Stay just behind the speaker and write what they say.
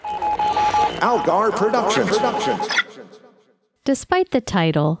Algar Productions. Despite the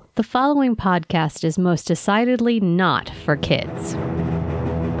title, the following podcast is most decidedly not for kids.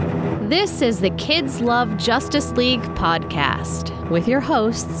 This is the Kids Love Justice League podcast with your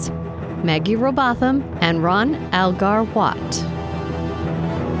hosts, Maggie Robotham and Ron Algar Watt.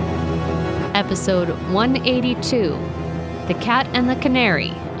 Episode 182, The Cat and the Canary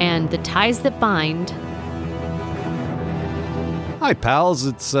and the Ties That Bind. Hi, pals.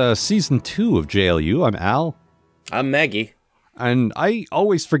 It's season 2 of JLU. I'm Al. I'm Maggie. And I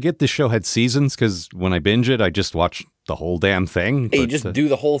always forget this show had seasons because when I binge it, I just watch the whole damn thing. Hey, you just do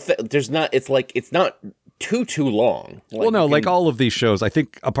the whole thing. It's not too long. Like all of these shows, I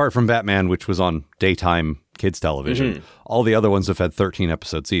think apart from Batman, which was on daytime kids television, all the other ones have had 13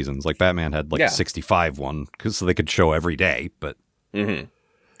 episode seasons. Like Batman had 65 one so they could show every day. But Well,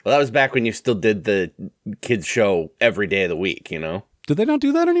 that was back when you still did the kids show every day of the week, you know? Did they not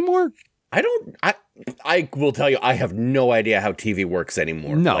do that anymore? I will tell you, I have no idea how TV works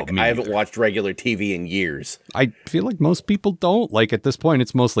anymore. No, I haven't watched regular TV in years. I feel like most people don't. Like at this point,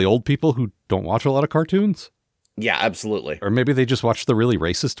 it's mostly old people who don't watch a lot of cartoons. Yeah, absolutely. Or maybe they just watch the really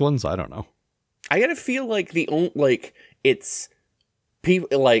racist ones. I don't know. I gotta feel like it's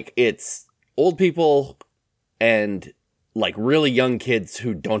old people and really young kids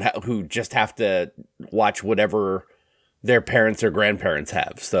who just have to watch whatever their parents or grandparents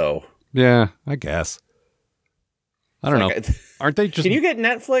have. So yeah, I guess. I don't know. Aren't they just... Can you get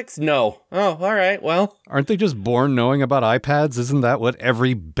Netflix? No. Oh, all right. Well, aren't they just born knowing about iPads? Isn't that what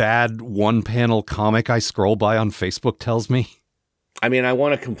every bad one-panel comic I scroll by on Facebook tells me? I mean, I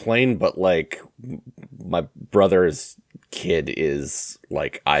want to complain, but my brother's kid is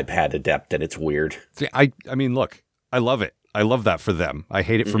iPad adept, and it's weird. See, I mean, look, I love it. I love that for them. I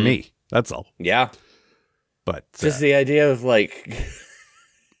hate it for me. That's all. Yeah. But just the idea of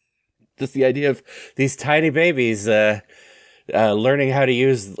these tiny babies learning how to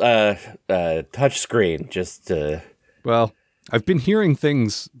use touch screen. Well, I've been hearing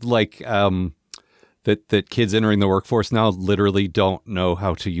things like that kids entering the workforce now literally don't know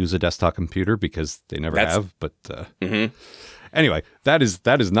how to use a desktop computer because they never have. But anyway, that is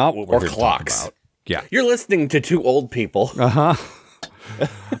not what we're here to talk about. Yeah, you're listening to two old people. Talk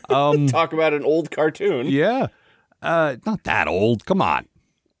about an old cartoon. Yeah, not that old. Come on,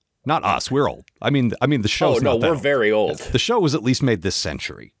 not us. We're old. I mean the show's. Oh no, not that we're old. very old. The show was at least made this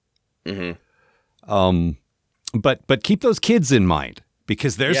century. But keep those kids in mind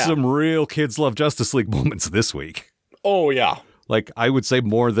because there's some real Kids Love Justice League moments this week. Oh yeah, I would say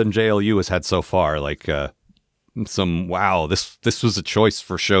more than JLU has had so far. This was a choice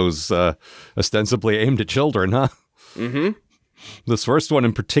for shows ostensibly aimed at children, huh? This first one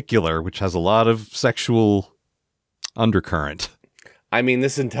in particular, which has a lot of sexual undercurrent. I mean,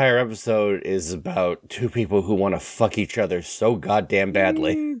 this entire episode is about two people who want to fuck each other so goddamn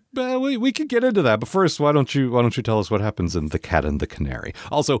badly. We could get into that, but first, why don't you tell us what happens in The Cat and the Canary?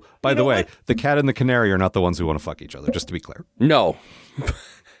 Also, by the way, the cat and the canary are not the ones who want to fuck each other, just to be clear. No.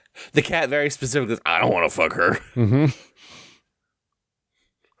 The cat very specifically says, I don't want to fuck her.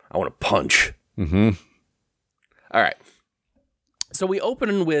 I want to punch. All right. So we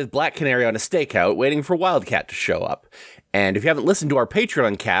open with Black Canary on a stakeout, waiting for Wildcat to show up. And if you haven't listened to our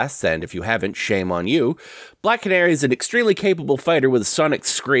Patreon casts, and if you haven't, shame on you, Black Canary is an extremely capable fighter with a sonic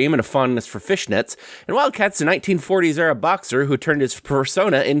scream and a fondness for fishnets, and Wildcat's a 1940s-era boxer who turned his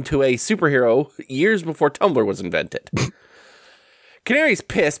persona into a superhero years before Tumblr was invented. Canary's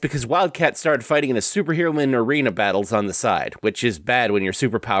pissed because Wildcat started fighting in a superhero arena battles on the side, which is bad when your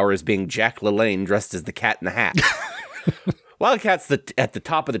superpower is being Jack LaLanne dressed as the Cat in the Hat. Wildcat's at the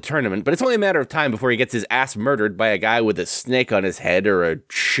top of the tournament, but it's only a matter of time before he gets his ass murdered by a guy with a snake on his head or a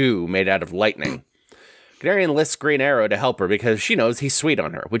shoe made out of lightning. Canary enlists Green Arrow to help her because she knows he's sweet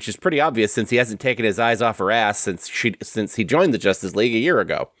on her, which is pretty obvious since he hasn't taken his eyes off her ass since he joined the Justice League a year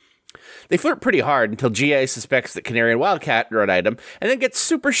ago. They flirt pretty hard until GA suspects that Canary and Wildcat are an item, and then gets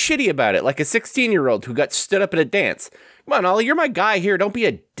super shitty about it, like a 16-year-old who got stood up at a dance. Come on, Ollie, you're my guy here, don't be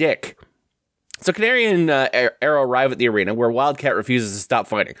a dick. So Canary and Arrow arrive at the arena, where Wildcat refuses to stop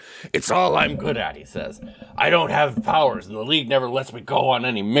fighting. It's all I'm good at, he says. I don't have powers, and the League never lets me go on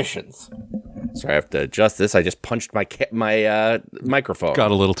any missions. Sorry, I have to adjust this. I just punched my microphone.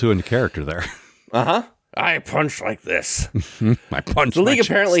 Got a little too into character there. Uh-huh. I punch like this. I punch the League chest.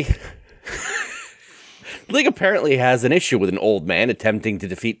 The League apparently has an issue with an old man attempting to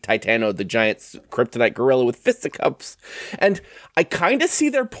defeat Titano, the giant kryptonite gorilla with fisticuffs. And I kind of see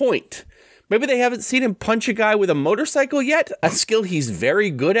their point. Maybe they haven't seen him punch a guy with a motorcycle yet, a skill he's very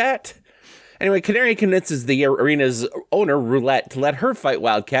good at. Anyway, Canary convinces the arena's owner, Roulette, to let her fight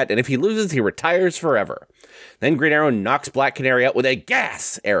Wildcat, and if he loses, he retires forever. Then Green Arrow knocks Black Canary out with a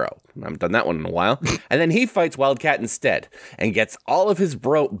gas arrow. I haven't done that one in a while. And then he fights Wildcat instead and gets all of his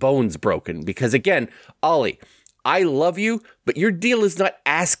bones broken. Because again, Ollie, I love you, but your deal is not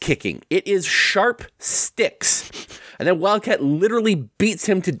ass kicking. It is sharp sticks. And then Wildcat literally beats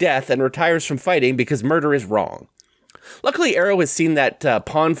him to death and retires from fighting because murder is wrong. Luckily, Arrow has seen that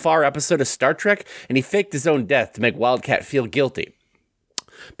Pon farr episode of Star Trek, and he faked his own death to make Wildcat feel guilty.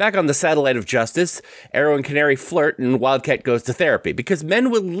 Back on the Satellite of Justice, Arrow and Canary flirt, and Wildcat goes to therapy, because men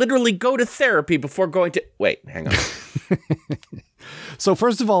will literally go to therapy before going to... Wait, hang on. So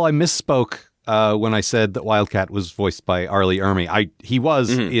first of all, I misspoke when I said that Wildcat was voiced by Arlie Ermy. He was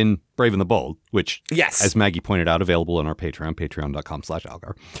in Brave and the Bold, which, yes, as Maggie pointed out, available on our Patreon,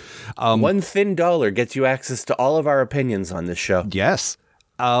 patreon.com/Algar. $1 thin gets you access to all of our opinions on this show. Yes.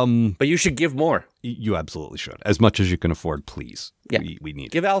 But you should give more. You absolutely should. As much as you can afford, please. Yeah. We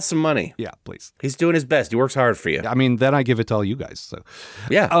need Give Al some money. Yeah, please. He's doing his best. He works hard for you. I mean, then I give it to all you guys. So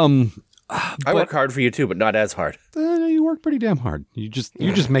yeah. I work hard for you too, but not as hard. You work pretty damn hard. You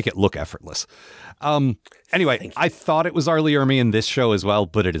just make it look effortless. Anyway, I thought it was Arlie Ermy in this show as well,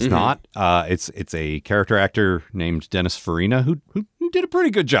 but it is not. It's a character actor named Dennis Farina who did a pretty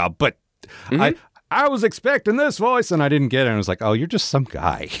good job, but I was expecting this voice and I didn't get it. And I was like, oh, you're just some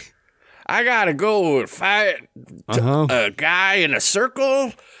guy. I gotta go fight a guy in a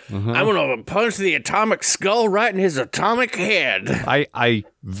circle. I'm gonna punch the atomic skull right in his atomic head. I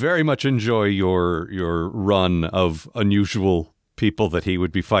very much enjoy your run of unusual people that he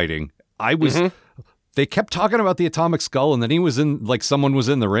would be fighting. They kept talking about the atomic skull, and then he was someone was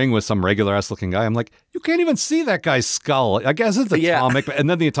in the ring with some regular ass looking guy. I'm like, you can't even see that guy's skull. I guess it's atomic. And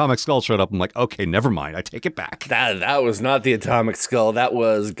then the atomic skull showed up. I'm like, okay, never mind. I take it back. That was not the atomic skull. That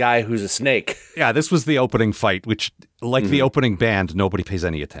was guy who's a snake. Yeah, this was the opening fight, which, like the opening band, nobody pays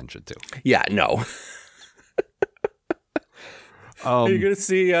any attention to. Yeah, no. Are you going to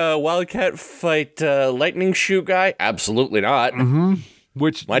see Wildcat fight Lightning Shoe guy? Absolutely not.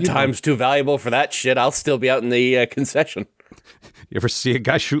 Which my time's too valuable for that shit. I'll still be out in the concession. You ever see a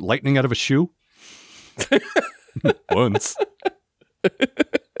guy shoot lightning out of a shoe? Once.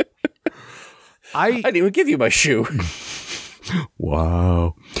 I didn't even give you my shoe.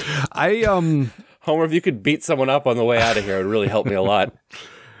 Wow. Homer, if you could beat someone up on the way out of here, it would really help me a lot.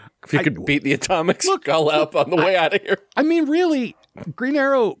 If you could beat the atomic skull up on the way out of here. I mean, really, Green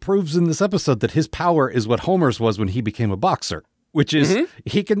Arrow proves in this episode that his power is what Homer's was when he became a boxer. Which is,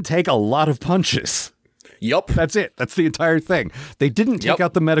 he can take a lot of punches. Yup. That's it. That's the entire thing. They didn't take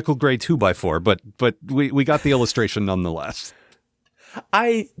out the medical grade 2x4, but we got the illustration nonetheless.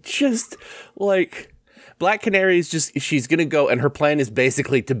 I just, Black Canary is she's going to go, and her plan is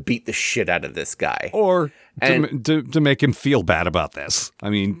basically to beat the shit out of this guy. Or to make him feel bad about this. I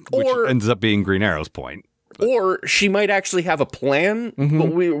mean, which ends up being Green Arrow's point. But. Or she might actually have a plan,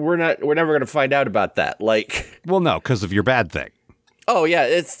 but we're never going to find out about that. Well, no, because of your bad thing. Oh, yeah.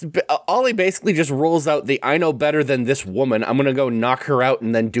 It's Ollie basically just rolls out the I know better than this woman. I'm going to go knock her out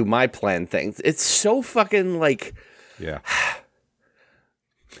and then do my plan things. It's so fucking Yeah.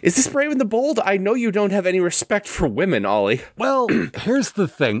 Is this Brave and the Bold? I know you don't have any respect for women, Ollie. Well, here's the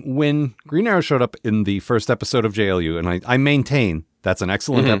thing. When Green Arrow showed up in the first episode of JLU, and I maintain that's an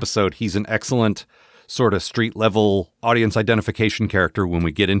excellent episode. He's an excellent sort of street level audience identification character when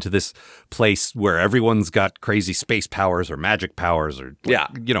we get into this place where everyone's got crazy space powers or magic powers or,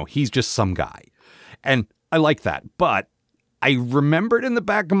 he's just some guy. And I like that. But I remembered in the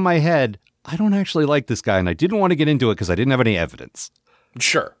back of my head, I don't actually like this guy. And I didn't want to get into it because I didn't have any evidence.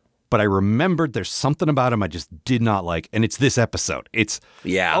 Sure. But I remembered there's something about him I just did not like. And it's this episode. He's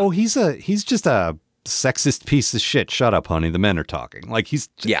just a sexist piece of shit. Shut up, honey. The men are talking.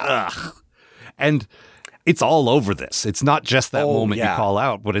 Ugh. And it's all over this. It's not just that moment you call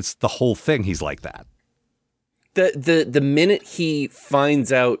out, but it's the whole thing. He's like that. The minute he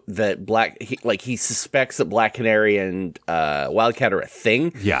finds out that he suspects that Black Canary and Wildcat are a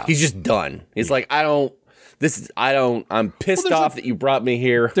thing, he's just done. He's like, I'm pissed off that you brought me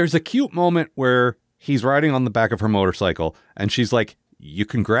here. There's a cute moment where he's riding on the back of her motorcycle and she's like, you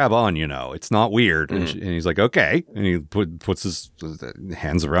can grab on, it's not weird. And he's like, okay. And he puts his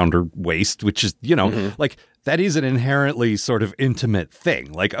hands around her waist, which is, that is an inherently sort of intimate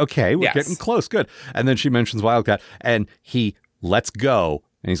thing. Okay, we're getting close. Good. And then she mentions Wildcat and he lets go.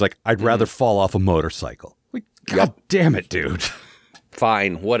 And he's like, I'd rather fall off a motorcycle. God damn it, dude.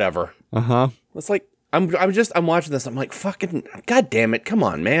 Fine. Whatever. It's like, I'm watching this. I'm like, fucking, God damn it. Come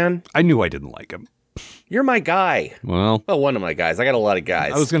on, man. I knew I didn't like him. You're my guy. Well, one of my guys. I got a lot of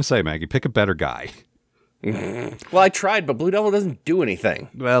guys. I was going to say, Maggie, pick a better guy. Well, I tried, but Blue Devil doesn't do anything.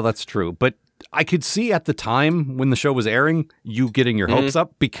 Well, that's true. But I could see at the time when the show was airing, you getting your hopes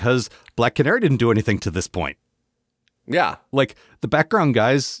up because Black Canary didn't do anything to this point. Yeah. Like, the background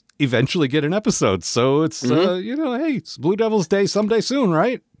guys eventually get an episode. So it's, hey, it's Blue Devil's Day someday soon,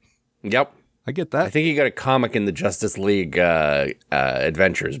 right? Yep. I get that. I think he got a comic in the Justice League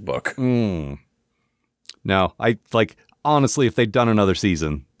Adventures book. No, honestly, if they'd done another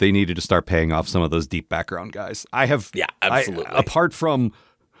season, they needed to start paying off some of those deep background guys. Yeah, absolutely. Apart from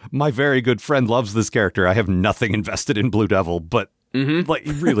my very good friend loves this character, I have nothing invested in Blue Devil, but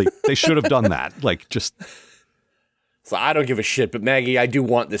really, they should have done that. So I don't give a shit, but Maggie, I do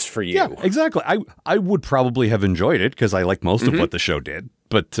want this for you. Yeah, exactly. I would probably have enjoyed it because I like most of what the show did.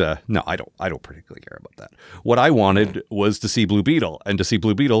 But no, I don't particularly care about that. What I wanted was to see Blue Beetle and to see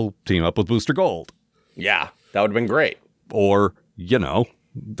Blue Beetle team up with Booster Gold. Yeah, that would have been great. Or, then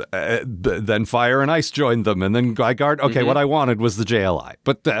Fire and Ice joined them, and then Guard. Okay, what I wanted was the JLI.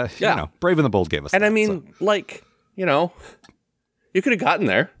 But, Brave and the Bold gave us and that. I mean, you could have gotten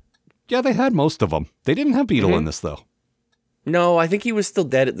there. Yeah, they had most of them. They didn't have Beetle in this, though. No, I think he was still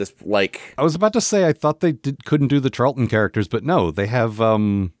dead at this, I was about to say, I thought they couldn't do the Charlton characters, but no, they have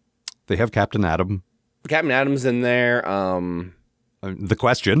Captain Atom. Captain Atom's in there. The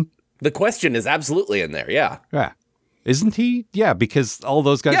Question. The Question is absolutely in there, yeah. Yeah. Isn't he? Yeah, because all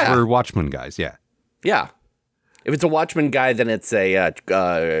those guys were Watchmen guys, yeah. Yeah. If it's a Watchmen guy, then it's a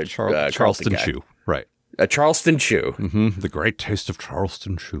Charleston Chew, right. A Charleston Chew. The great taste of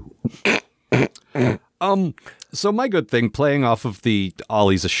Charleston Chew. So my good thing, playing off of the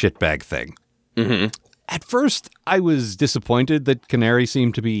Ollie's a shitbag thing. At first, I was disappointed that Canary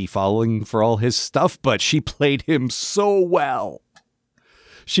seemed to be falling for all his stuff, but she played him so well.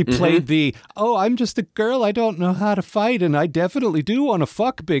 She played I'm just a girl, I don't know how to fight, and I definitely do want to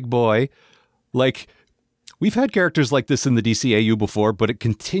fuck, big boy. We've had characters like this in the DCAU before, but it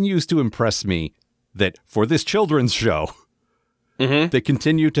continues to impress me that for this children's show, they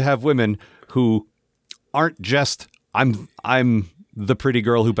continue to have women who aren't just, I'm the pretty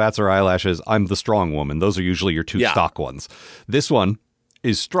girl who bats her eyelashes, I'm the strong woman. Those are usually your two stock ones. This one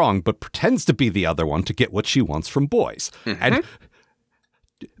is strong, but pretends to be the other one to get what she wants from boys. And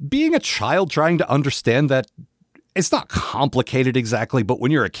being a child trying to understand that, it's not complicated exactly, but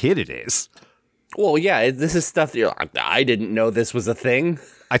when you're a kid, it is. Well, yeah, this is stuff that I didn't know this was a thing.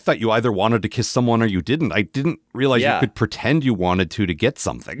 I thought you either wanted to kiss someone or you didn't. I didn't realize you could pretend you wanted to get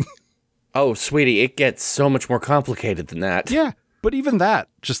something. Oh, sweetie, it gets so much more complicated than that. Yeah, but even that,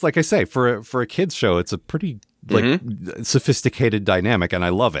 just like I say, for a kids show, it's a pretty sophisticated dynamic, and I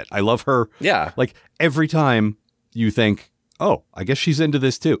love it. I love her. Yeah. Every time you think, oh, I guess she's into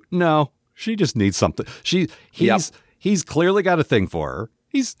this too. No, she just needs something. He's clearly got a thing for her.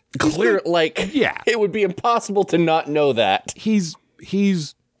 He's clear, it would be impossible to not know that. He's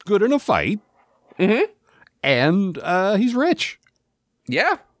good in a fight, and he's rich.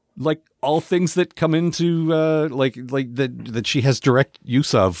 Yeah. All things that come into that she has direct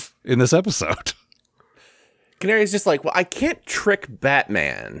use of in this episode. Canary's just I can't trick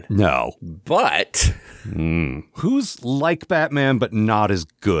Batman. No. But who's like Batman but not as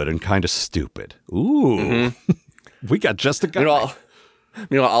good and kind of stupid? Ooh. We got just a guy.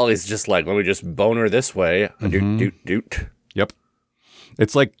 Ollie's just let me just bone her this way. Doot. Yep.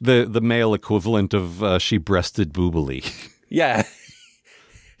 It's like the male equivalent of she breasted boobily. Yeah.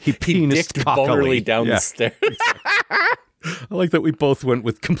 He penised cockily down the stairs. I like that we both went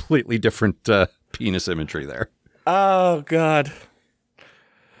with completely different penis imagery there. Oh, God.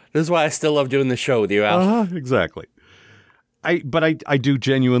 This is why I still love doing the show with you, Al. Exactly. But I do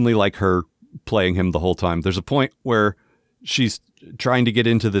genuinely like her playing him the whole time. There's a point where she's trying to get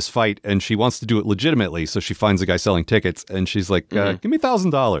into this fight and she wants to do it legitimately. So she finds a guy selling tickets and she's like, give me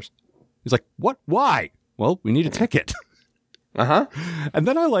 $1,000. He's like, what? Why? Well, we need a ticket. And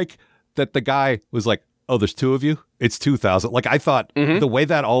then I like that the guy was like, oh, there's two of you? It's 2,000. I thought the way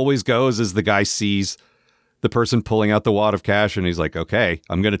that always goes is the guy sees the person pulling out the wad of cash and he's like, okay,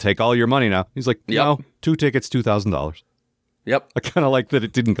 I'm going to take all your money now. He's like, no, 2 tickets, $2,000. Yep. I kind of like that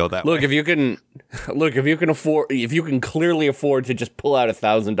it didn't go that way. If you can clearly afford to just pull out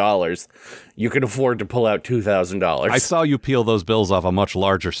 $1,000, you can afford to pull out $2,000. I saw you peel those bills off a much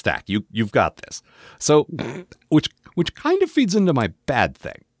larger stack. You've got this. So, which kind of feeds into my bad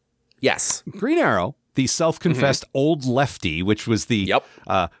thing. Yes. Green Arrow, the self-confessed old lefty, which was the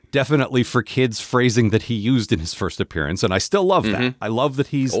definitely for kids phrasing that he used in his first appearance. And I still love that. I love that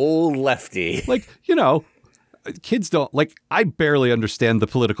he's old lefty. kids don't, like, I barely understand the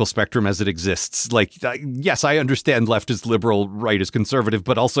political spectrum as it exists. Like, yes, I understand left is liberal, right is conservative,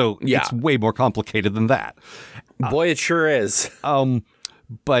 but also it's way more complicated than that. Boy, it sure is.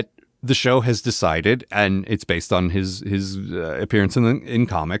 But the show has decided, and it's based on his appearance in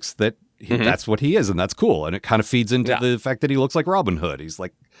comics, that that's what he is, and that's cool. And it kind of feeds into the fact that he looks like Robin Hood. He's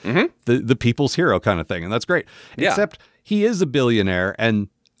like the people's hero kind of thing, and that's great. Except he is a billionaire, and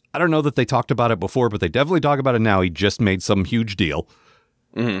I don't know that they talked about it before, but they definitely talk about it now. He just made some huge deal.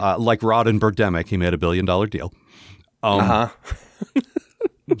 Like Rod and Birdemic, he made $1 billion deal.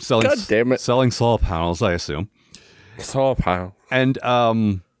 Selling, God damn it. Selling solar panels, I assume. Solar panel. And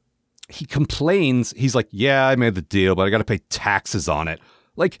he complains. He's like, yeah, I made the deal, but I got to pay taxes on it.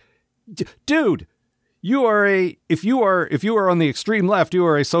 Like, dude, if you are on the extreme left, you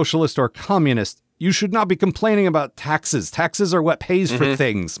are a socialist or communist. You should not be complaining about taxes. Taxes are what pays for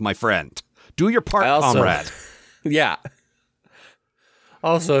things, my friend. Do your part, comrade. Yeah.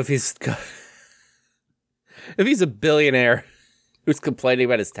 Also, if he's a billionaire who's complaining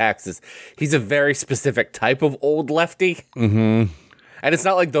about his taxes, he's a very specific type of old lefty. And it's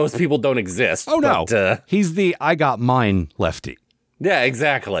not like those people don't exist. Oh, no. He's the I got mine lefty. Yeah,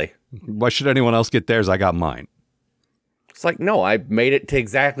 exactly. Why should anyone else get theirs? I got mine. It's like, no, I made it to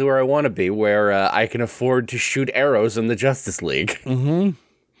exactly where I want to be, where I can afford to shoot arrows in the Justice League.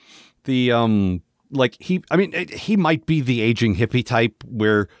 The, like, he might be the aging hippie type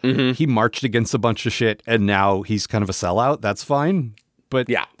where he marched against a bunch of shit and now he's kind of a sellout. That's fine. But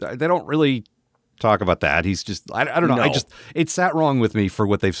they don't really talk about that. He's just, I don't know. No. It sat wrong with me for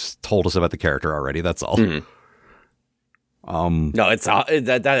what they've told us about the character already. That's all. No, that's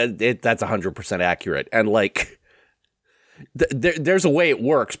 100% accurate. And like, there's a way it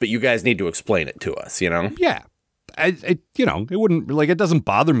works, but you guys need to explain it to us, you know? Yeah. It wouldn't, like, it doesn't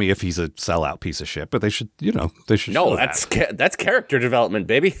bother me if he's a sellout piece of shit, but they should. No, that's character development,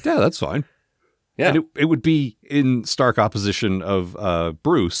 baby. Yeah, that's fine. Yeah. And it would be in stark opposition of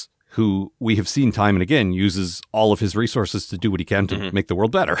Bruce, who we have seen time and again uses all of his resources to do what he can to make the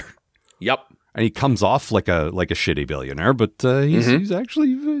world better. Yep. And he comes off like a shitty billionaire, but he's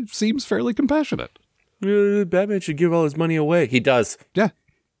actually seems fairly compassionate. Batman should give all his money away. He does. Yeah.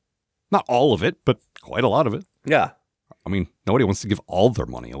 Not all of it, but quite a lot of it. Yeah. I mean, nobody wants to give all their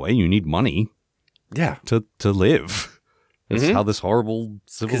money away. You need money. Yeah. To live. That's how this horrible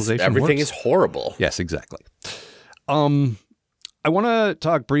civilization everything works. is horrible. Yes, exactly. I want to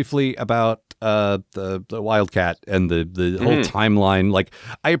talk briefly about the Wildcat and the whole timeline. Like,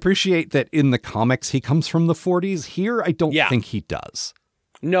 I appreciate that in the comics he comes from the 40s. Here, I don't think he does.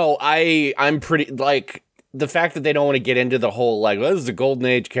 No, I'm pretty, like, the fact that they don't want to get into the whole, like, well, this is a Golden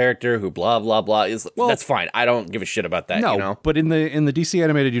Age character who blah, blah, blah, that's fine. I don't give a shit about that, no, you know? But in the DC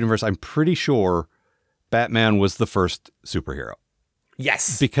animated universe, I'm pretty sure Batman was the first superhero.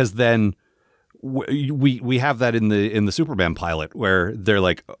 Yes. Because then we have that in the Superman pilot where they're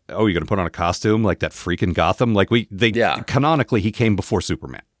like, oh, you're going to put on a costume like that freak in Gotham? Like, canonically, he came before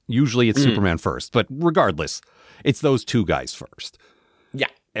Superman. Usually it's Superman first, but regardless, it's those two guys first. Yeah.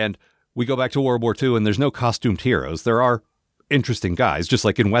 And we go back to World War II and there's no costumed heroes. There are interesting guys, just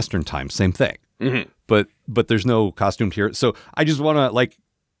like in Western times, same thing. But there's no costumed heroes. So I just want to, like,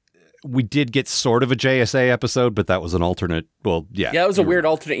 we did get sort of a JSA episode, but that was an alternate. Well, yeah. Yeah, it was a weird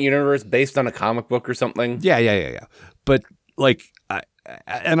alternate universe based on a comic book or something. Yeah. But, like,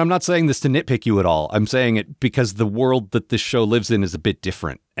 and I'm not saying this to nitpick you at all. I'm saying it because the world that this show lives in is a bit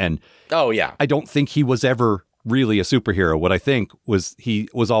different. And I don't think he was ever really a superhero. What I think was he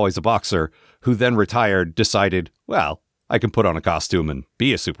was always a boxer who then retired, decided, well, I can put on a costume and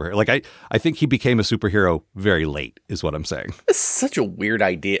be a superhero. Like, I think he became a superhero very late is what I'm saying. It's such a weird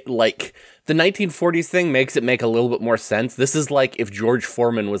idea. Like, the 1940s thing makes it make a little bit more sense. This is like if George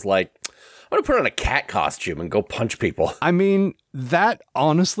Foreman was like, I'm going to put on a cat costume and go punch people. I mean, that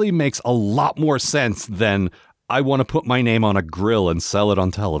honestly makes a lot more sense than I want to put my name on a grill and sell it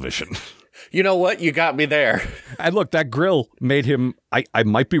on television. You know what? You got me there. And look, that grill made him, I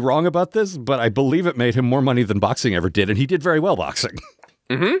might be wrong about this, but I believe it made him more money than boxing ever did. And he did very well boxing.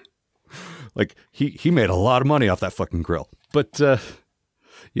 Like, he made a lot of money off that fucking grill. But,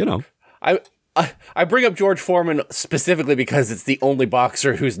 I bring up George Foreman specifically because it's the only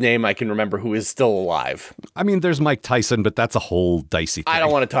boxer whose name I can remember who is still alive. I mean, there's Mike Tyson, but that's a whole dicey thing. I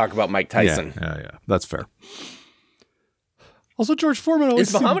don't want to talk about Mike Tyson. Yeah. That's fair. Also, George Foreman always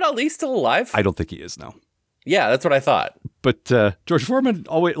Is Muhammad Ali still alive? I don't think he is now. Yeah, that's what I thought. But George Foreman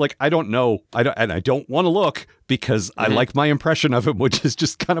always, like, I don't know. I don't want to look because I like my impression of him, which is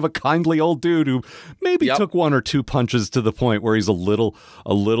just kind of a kindly old dude who maybe took one or two punches to the point where he's a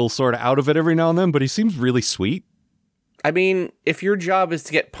little sort of out of it every now and then, but he seems really sweet. I mean, if your job is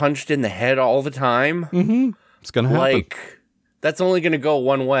to get punched in the head all the time, it's going to happen. Like, that's only going to go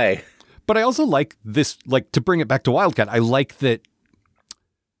one way. But I also like this, like, to bring it back to Wildcat, I like that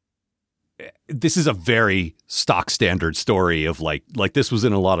this is a very stock standard story of like this was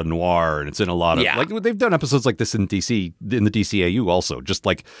in a lot of noir and it's in a lot of like they've done episodes like this in DC, in the DCAU also, just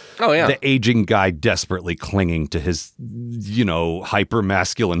like the aging guy desperately clinging to his, hyper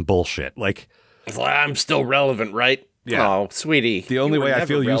masculine bullshit. Like, I'm still relevant, right? Yeah. Oh, sweetie. The only way I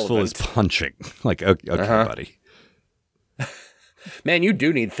feel useful is punching. Like, okay, buddy. Man, you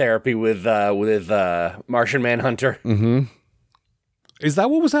do need therapy with Martian Manhunter. Mm-hmm. Is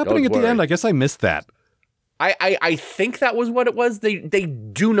that what was happening at the end? I guess I missed that. I think that was what it was. They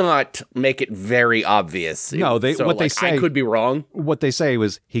do not make it very obvious. No, they say, I could be wrong. What they say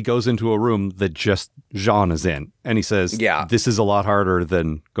was he goes into a room that just Jean is in, and he says, this is a lot harder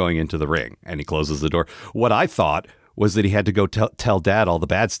than going into the ring, and he closes the door. What I thought was that he had to go tell Dad all the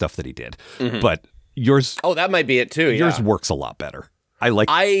bad stuff that he did. But yours... Oh, that might be it too, Yours works a lot better. I like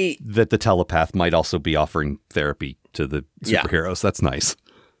that the telepath might also be offering therapy to the superheroes. That's nice.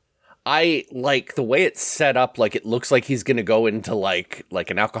 I like the way it's set up. Like, it looks like he's going to go into like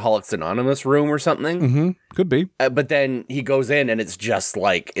an Alcoholics Anonymous room or something. Could be. But then he goes in and it's just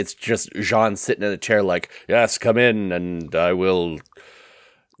Jean sitting in a chair like, yes, come in and I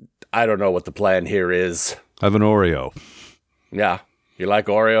don't know what the plan here is. Have an Oreo. Yeah. You like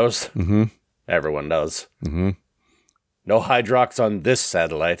Oreos? Mm-hmm. Everyone does. Mm-hmm. No Hydrox on this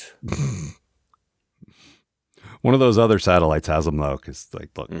satellite. One of those other satellites has them, though, because, like,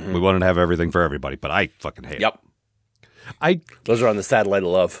 look, we wanted to have everything for everybody, but I fucking hate it. Those are on the satellite of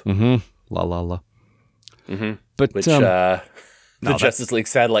love. Mm-hmm. La, la, la. Mm-hmm. But, which the Justice League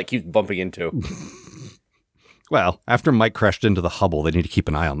satellite keeps bumping into. Well, after Mike crashed into the Hubble, they need to keep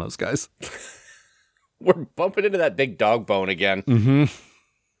an eye on those guys. We're bumping into that big dog bone again. Mm-hmm.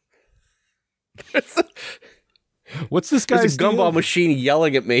 What's this guy's deal? There's a gumball machine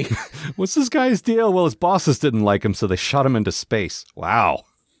yelling at me. What's this guy's deal? Well, his bosses didn't like him, so they shot him into space. Wow.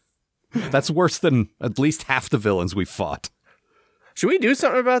 That's worse than at least half the villains we fought. Should we do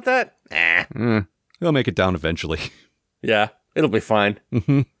something about that? He'll make it down eventually. Yeah, it'll be fine.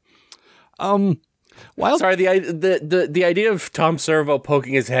 Mm-hmm. Sorry, the idea of Tom Servo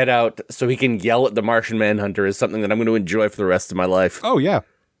poking his head out so he can yell at the Martian Manhunter is something that I'm going to enjoy for the rest of my life. Oh, yeah.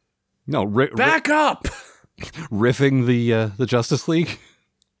 No, back up! Riffing the Justice League.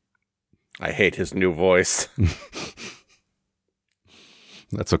 I hate his new voice.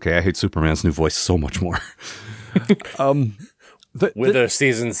 That's okay. I hate Superman's new voice so much more. Wither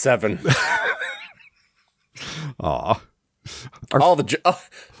season 7. Aw.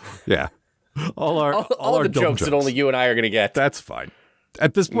 Yeah. All our the jokes that only you and I are going to get. That's fine.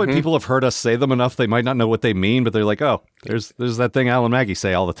 At this point, people have heard us say them enough. They might not know what they mean, but they're like, oh, there's that thing Al and Maggie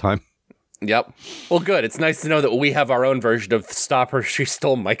say all the time. Yep. Well, good. It's nice to know that we have our own version of "Stop Her, She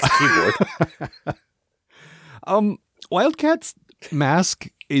Stole Mike's Keyboard." Wildcat's mask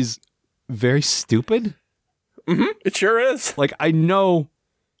is very stupid. It sure is. Like, I know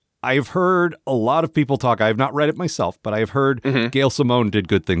I've heard a lot of people talk. I have not read it myself, but I have heard Gail Simone did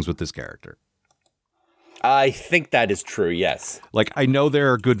good things with this character. I think that is true, yes. Like, I know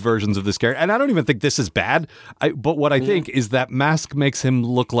there are good versions of this character, and I don't even think this is bad, but what I think is that mask makes him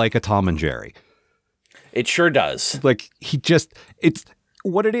look like a Tom and Jerry. It sure does. Like, it's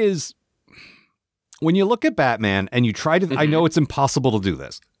what it is, when you look at Batman and you try to, I know it's impossible to do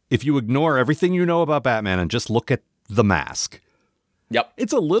this. If you ignore everything you know about Batman and just look at the mask. Yep.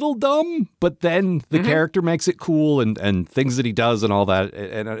 It's a little dumb, but then the character makes it cool and things that he does and all that,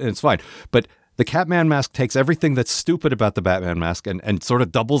 and it's fine. But the Catman mask takes everything that's stupid about the Batman mask and sort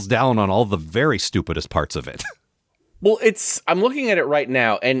of doubles down on all the very stupidest parts of it. Well, I'm looking at it right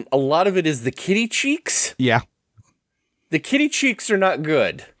now, and a lot of it is the kitty cheeks. Yeah. The kitty cheeks are not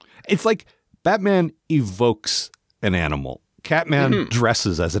good. It's like Batman evokes an animal. Catman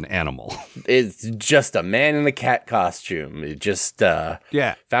dresses as an animal. It's just a man in a cat costume. It just found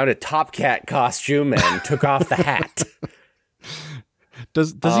a top cat costume and took off the hat.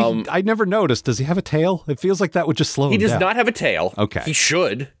 Does he? I never noticed. Does he have a tail? It feels like that would just slow him down. He does not have a tail. Okay. He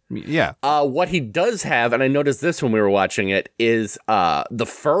should. Yeah. What he does have, and I noticed this when we were watching it, is the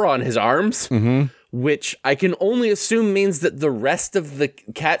fur on his arms, which I can only assume means that the rest of the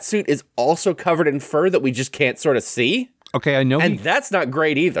cat suit is also covered in fur that we just can't sort of see. Okay, I know. And that's not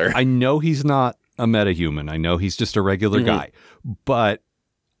great either. I know he's not a metahuman. I know he's just a regular guy. But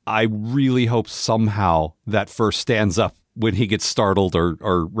I really hope somehow that first stands up when he gets startled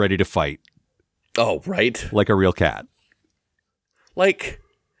or ready to fight. Oh, right. Like a real cat. Like,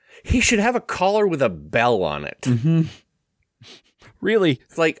 he should have a collar with a bell on it. Mm-hmm. Really,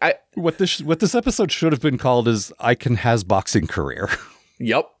 it's like what this episode should have been called is "I Can Has Boxing Career."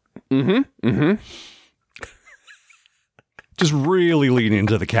 Yep. Mm-hmm. Mm-hmm. Just really lean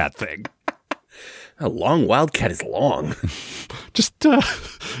into the cat thing. A long wildcat is long.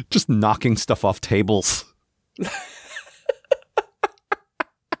 just knocking stuff off tables.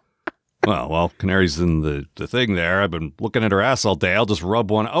 Well, Canary's in the thing there. I've been looking at her ass all day. I'll just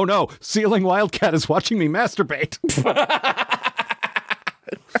rub one. Oh no, ceiling wildcat is watching me masturbate.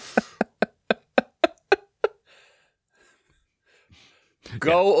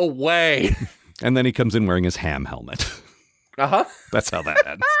 Go away. And then he comes in wearing his ham helmet. Uh-huh. That's how that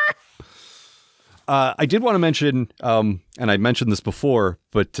ends. I did want to mention, and I mentioned this before,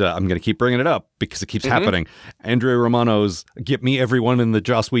 but I'm going to keep bringing it up because it keeps happening. Andrea Romano's "Get Me Everyone in the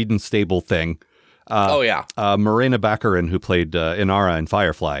Joss Whedon Stable" thing. Morena Baccarin, who played Inara in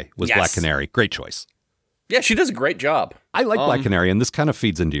Firefly, was Black Canary. Great choice. Yeah, she does a great job. I like Black Canary, and this kind of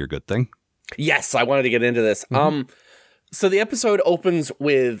feeds into your good thing. Yes, I wanted to get into this. So the episode opens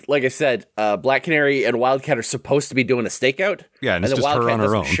with, like I said, Black Canary and Wildcat are supposed to be doing a stakeout. Yeah, and it's then just Wildcat her on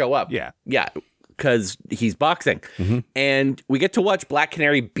her own. Show up. Yeah, because he's boxing, and we get to watch Black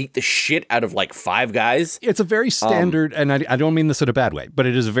Canary beat the shit out of like 5 guys. It's a very standard, and I don't mean this in a bad way, but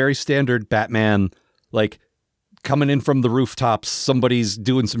it is a very standard Batman, like coming in from the rooftops. Somebody's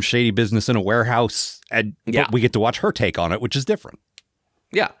doing some shady business in a warehouse, and but we get to watch her take on it, which is different.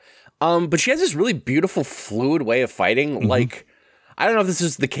 Yeah. But she has this really beautiful, fluid way of fighting. Like, I don't know if this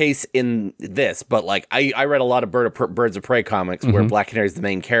is the case in this, but like, I read a lot of Birds of Prey comics where Black Canary is the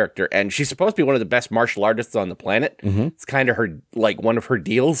main character, and she's supposed to be one of the best martial artists on the planet. It's kind of her, like, one of her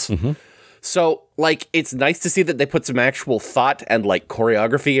deals. So, like, it's nice to see that they put some actual thought and like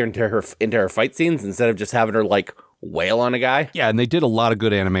choreography into her fight scenes instead of just having her like wail on a guy. Yeah, and they did a lot of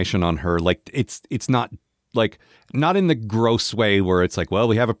good animation on her. Like, it's not like, not in the gross way where it's like, well,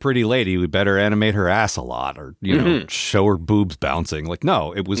 we have a pretty lady, we better animate her ass a lot, or, you know, show her boobs bouncing. Like,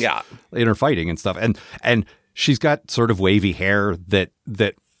 no, it was in her fighting and stuff. And she's got sort of wavy hair that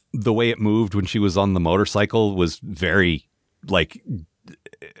the way it moved when she was on the motorcycle was very, like,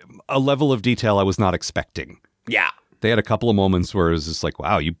 a level of detail I was not expecting. Yeah. They had a couple of moments where it was just like,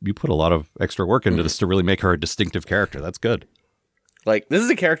 wow, you put a lot of extra work into this to really make her a distinctive character. That's good. Like, this is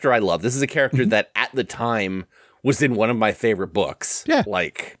a character I love. This is a character that at the time was in one of my favorite books. Yeah.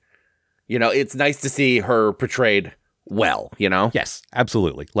 Like, you know, it's nice to see her portrayed well, you know? Yes,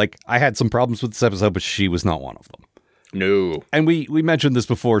 absolutely. Like, I had some problems with this episode, but she was not one of them. No. And we mentioned this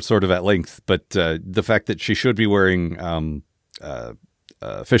before sort of at length, but the fact that she should be wearing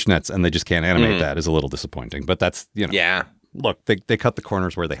fishnets and they just can't animate that is a little disappointing. But that's, you know. Yeah. Look, they cut the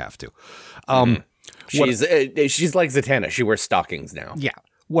corners where they have to. She's like Zatanna. She wears stockings now. Yeah.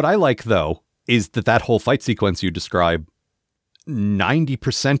 What I like, though, is that whole fight sequence you describe,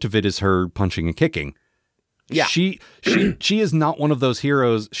 90% of it is her punching and kicking. Yeah. She is not one of those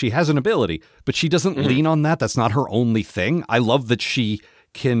heroes. She has an ability, but she doesn't lean on that. That's not her only thing. I love that she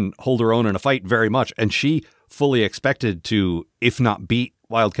can hold her own in a fight very much. And she fully expected to, if not beat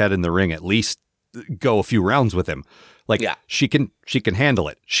Wildcat in the ring, at least go a few rounds with him. Like, she can handle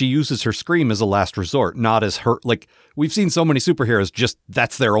it. She uses her scream as a last resort, not as her, like, we've seen so many superheroes, just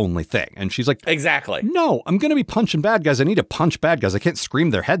that's their only thing. And she's like, exactly. No, I'm going to be punching bad guys. I need to punch bad guys. I can't scream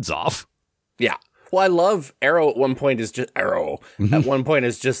their heads off. Yeah. Well, I love Arrow at one point is just at one point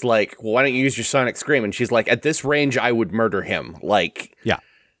is just like, well, why don't you use your sonic scream? And she's like, at this range, I would murder him. Like, yeah.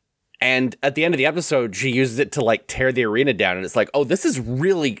 And at the end of the episode, she uses it to like tear the arena down. And it's like, oh, this is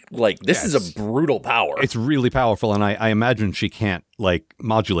really like, this is a brutal power. It's really powerful. And I imagine she can't like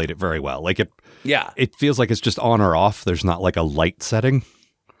modulate it very well. Like it feels like it's just on or off. There's not like a light setting.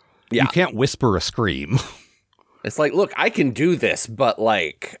 Yeah. You can't whisper a scream. It's like, look, I can do this, but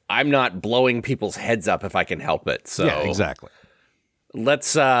like, I'm not blowing people's heads up if I can help it. So yeah, exactly.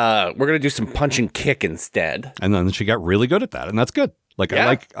 Let's, we're going to do some punch and kick instead. And then she got really good at that. And that's good. Like,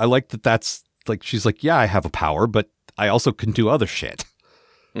 I like that that's like, she's like, yeah, I have a power, but I also can do other shit.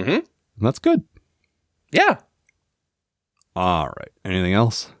 And that's good. Yeah. All right. Anything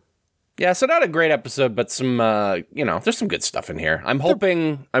else? Yeah. So not a great episode, but some, there's some good stuff in here. I'm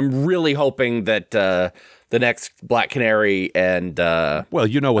really hoping that the next Black Canary and, well,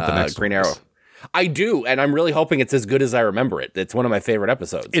 you know what the next Green Arrow. I do. And I'm really hoping it's as good as I remember it. It's one of my favorite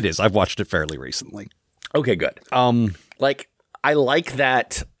episodes. It is. I've watched it fairly recently. Okay, good. I like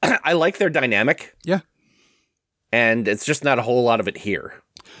that. I like their dynamic. Yeah. And it's just not a whole lot of it here.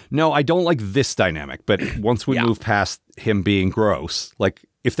 No, I don't like this dynamic, but once we move past him being gross, like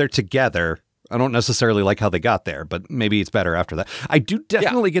if they're together, I don't necessarily like how they got there, but maybe it's better after that. I do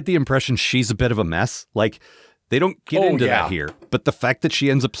definitely get the impression she's a bit of a mess. Like they don't get into that here, but the fact that she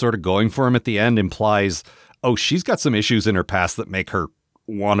ends up sort of going for him at the end implies, oh, she's got some issues in her past that make her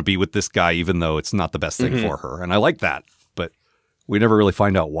want to be with this guy, even though it's not the best thing for her. And I like that, but we never really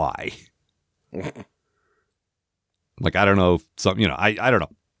find out why. Like, I don't know, I don't know.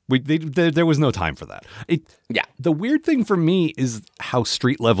 There was no time for that. The weird thing for me is how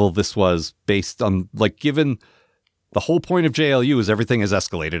street level this was based on, like, given the whole point of JLU is everything is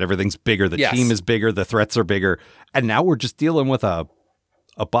escalated. Everything's bigger. The team is bigger. The threats are bigger. And now we're just dealing with a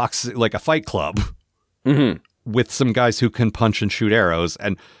box, like a fight club with some guys who can punch and shoot arrows.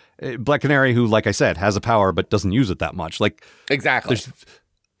 And Black Canary, who, like I said, has a power but doesn't use it that much. Like, exactly.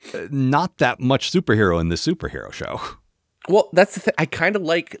 There's not that much superhero in this superhero show. Well, that's the thing. I kind of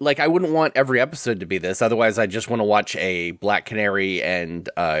like I wouldn't want every episode to be this. Otherwise, I just want to watch a Black Canary and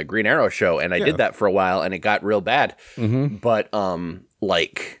Green Arrow show. And I did that for a while and it got real bad. But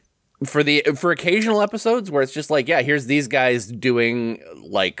like for occasional episodes where it's just like, yeah, here's these guys doing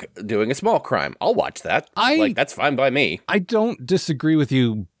a small crime. I'll watch that. That's fine by me. I don't disagree with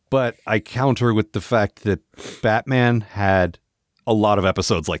you, but I counter with the fact that Batman had a lot of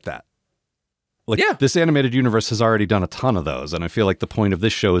episodes like that. Like, this animated universe has already done a ton of those, and I feel like the point of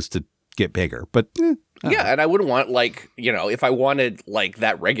this show is to get bigger. But and I wouldn't want, if I wanted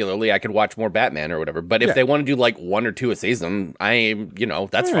that regularly, I could watch more Batman or whatever. But if they want to do 1 or 2 a season,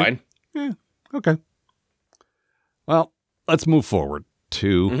 that's fine. Yeah, okay. Well, let's move forward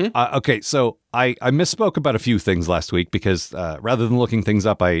to okay. So I misspoke about a few things last week because rather than looking things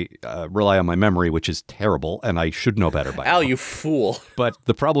up, I rely on my memory, which is terrible, and I should know better by now. Al, you fool. But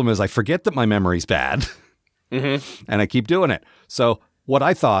the problem is I forget that my memory's bad, and I keep doing it. So what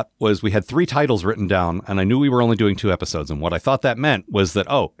I thought was we had 3 titles written down, and I knew we were only doing 2 episodes, and what I thought that meant was that,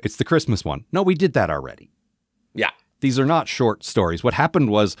 oh, it's the Christmas one. No, we did that already. Yeah. These are not short stories. What happened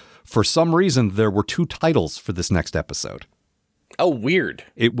was, for some reason, there were 2 titles for this next episode. Oh, weird.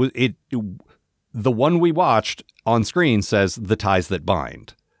 The one we watched on screen says The Ties That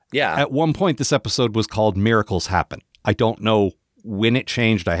Bind. Yeah. At one point, this episode was called Miracles Happen. I don't know when it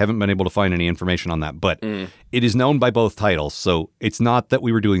changed. I haven't been able to find any information on that, but it is known by both titles. So it's not that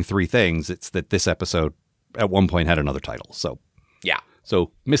we were doing 3 things. It's that this episode at one point had another title. So yeah.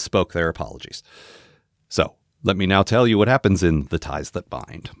 So misspoke there. Apologies. So let me now tell you what happens in The Ties That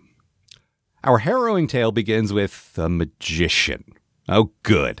Bind. Our harrowing tale begins with a magician. Oh,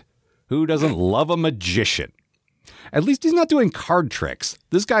 good. Who doesn't love a magician? At least he's not doing card tricks.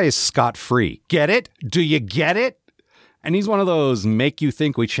 This guy is scot-free. Get it? Do you get it? And he's one of those make you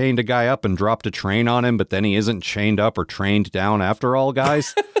think we chained a guy up and dropped a train on him, but then he isn't chained up or trained down after all,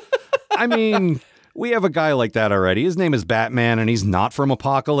 guys. I mean, we have a guy like that already. His name is Batman, and he's not from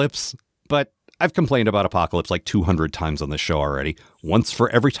Apocalypse. But I've complained about Apocalypse 200 times on this show already, once for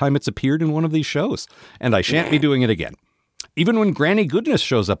every time it's appeared in one of these shows, and I shan't be doing it again. Even when Granny Goodness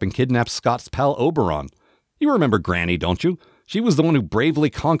shows up and kidnaps Scott's pal Oberon. You remember Granny, don't you? She was the one who bravely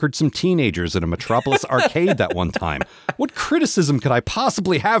conquered some teenagers at a Metropolis arcade that one time. What criticism could I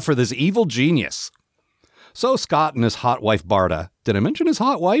possibly have for this evil genius? So Scott and his hot wife Barda, did I mention his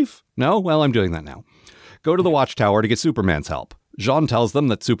hot wife? No? Well, I'm doing that now. Go to the Watchtower to get Superman's help. Jean tells them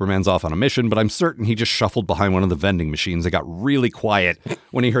that Superman's off on a mission, but I'm certain he just shuffled behind one of the vending machines and got really quiet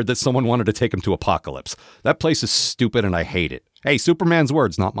when he heard that someone wanted to take him to Apocalypse. That place is stupid and I hate it. Hey, Superman's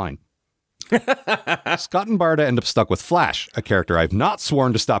words, not mine. Scott and Barda end up stuck with Flash, a character I've not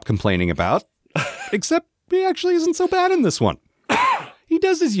sworn to stop complaining about, except he actually isn't so bad in this one. He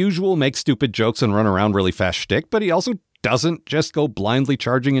does his usual make stupid jokes and run around really fast shtick, but he also doesn't just go blindly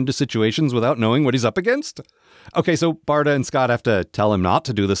charging into situations without knowing what he's up against. Okay, so Barda and Scott have to tell him not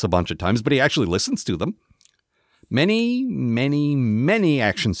to do this a bunch of times, but he actually listens to them. Many, many, many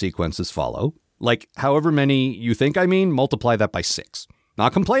action sequences follow. Like, however many you think I mean, multiply that by 6.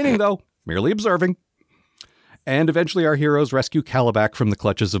 Not complaining, though. Merely observing. And eventually our heroes rescue Calabac from the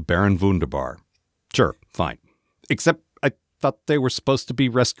clutches of Baron Wunderbar. Sure, fine. Except I thought they were supposed to be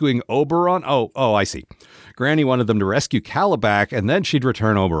rescuing Oberon. Oh, I see. Granny wanted them to rescue Calabac, and then she'd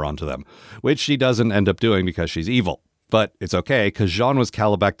return Oberon to them, which she doesn't end up doing because she's evil. But it's okay, because Jean was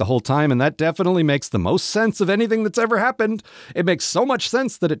Calabac the whole time, and that definitely makes the most sense of anything that's ever happened. It makes so much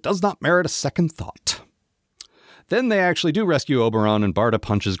sense that it does not merit a second thought. Then they actually do rescue Oberon, and Barda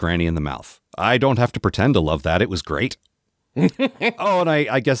punches Granny in the mouth. I don't have to pretend to love that. It was great. Oh, and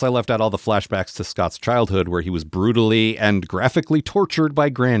I guess I left out all the flashbacks to Scott's childhood where he was brutally and graphically tortured by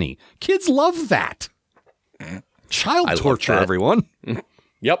Granny. Kids love that. Child torture, everyone.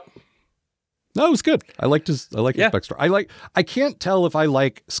 Yep. No, it was good. I liked his backstory. I can't tell if I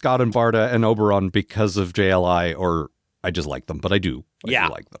like Scott and Barda and Oberon because of JLI or I just like them, but I do. I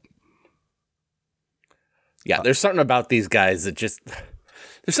do like them. Yeah, there's something about these guys that just...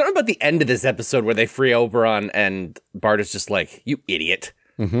 There's something about the end of this episode where they free Oberon and Barda's just like, you idiot.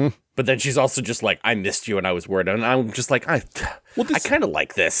 Mm-hmm. But then she's also just like, I missed you and I was worried. And I'm just like, I kind of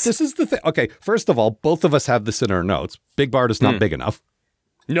like this. This is the thing. Okay, first of all, both of us have this in our notes. Big Barda's not big enough.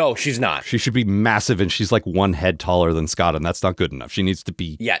 No, she's not. She should be massive, and she's like one head taller than Scott, and that's not good enough. She needs to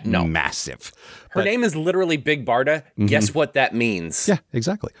be massive. Her name is literally Big Barda. Mm-hmm. Guess what that means? Yeah,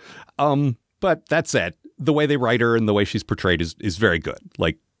 exactly. But that said, the way they write her and the way she's portrayed is very good.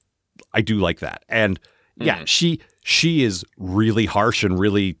 Like, I do like that. And yeah, she is really harsh and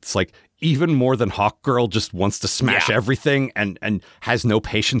really, it's like, even more than Hawk Girl, just wants to smash everything and has no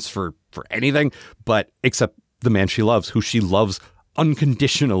patience for anything, but except the man she loves, who she loves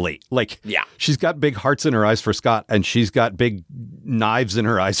unconditionally. Like, she's got big hearts in her eyes for Scott, and she's got big knives in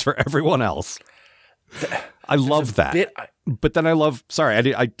her eyes for everyone else. I love that. But then I love,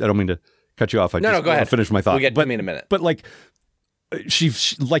 sorry, I don't mean to cut you off. I go ahead. Want to finish my thought. We'll get to me in a minute. But like, she,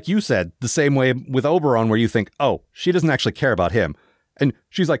 like you said, the same way with Oberon, where you think, oh, she doesn't actually care about him. And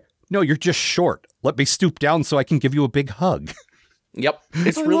she's like, no, you're just short. Let me stoop down so I can give you a big hug. Yep.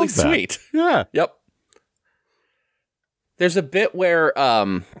 It's really sweet. Yeah. Yep. There's a bit where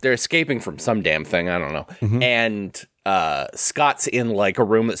they're escaping from some damn thing, I don't know. Mm-hmm. And Scott's in like a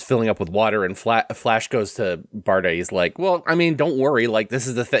room that's filling up with water, and Flash goes to Barda. He's like, well, I mean, don't worry. Like, this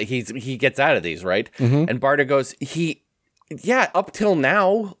is the thing. He gets out of these, right? Mm-hmm. And Barda goes, up till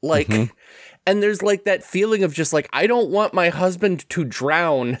now, like, and there's like that feeling of just like, I don't want my husband to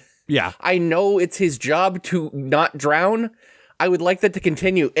drown. Yeah. I know it's his job to not drown. I would like that to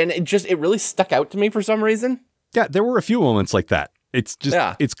continue. And it really stuck out to me for some reason. Yeah, there were a few moments like that. It's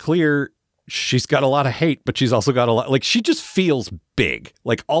just, it's clear she's got a lot of hate, but she's also got a lot, like, she just feels big.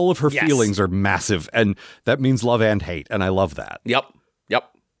 Like, all of her feelings are massive, and that means love and hate, and I love that. Yep.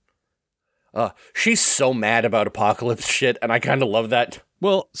 She's so mad about Apocalypse shit, and I kind of love that.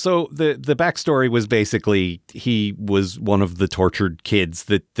 Well, so the backstory was basically he was one of the tortured kids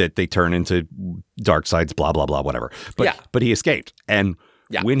that they turn into dark sides, blah, blah, blah, whatever. But he escaped, and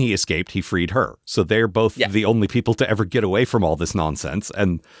when he escaped, he freed her. So they're both the only people to ever get away from all this nonsense,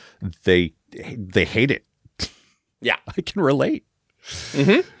 and they hate it. Yeah. I can relate.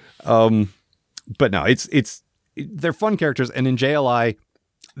 Mm-hmm. But no, they're fun characters, and in JLI,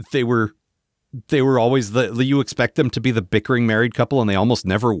 they were always you expect them to be the bickering married couple, and they almost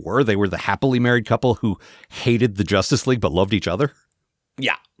never were. They were the happily married couple who hated the Justice League but loved each other.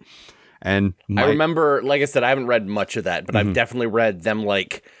 Yeah. And I remember, like I said, I haven't read much of that, but I've definitely read them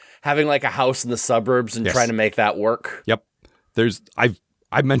like having like a house in the suburbs and trying to make that work. Yep.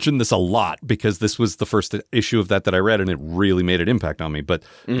 I mentioned this a lot because this was the first issue of that I read, and it really made an impact on me. But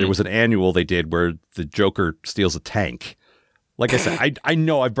there was an annual they did where the Joker steals a tank. Like I said, I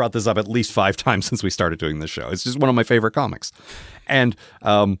know I've brought this up at least 5 times since we started doing this show. It's just one of my favorite comics. And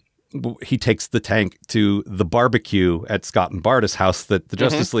he takes the tank to the barbecue at Scott and Barda's house that the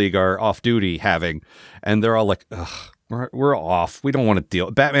Justice League are off duty having. And they're all like, ugh, we're off. We don't want to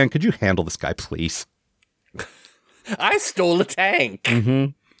deal. Batman, could you handle this guy, please? I stole a tank.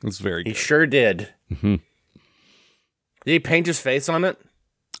 Mm-hmm. It's very good. He sure did. Mm-hmm. Did he paint his face on it?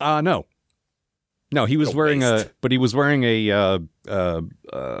 No. No, he was wearing a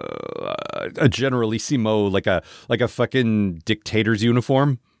Generalissimo, like a fucking dictator's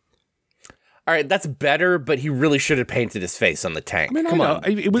uniform. All right, that's better, but he really should have painted his face on the tank. I mean, come on.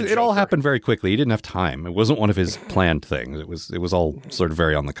 It all happened very quickly. He didn't have time. It wasn't one of his planned things. It was all sort of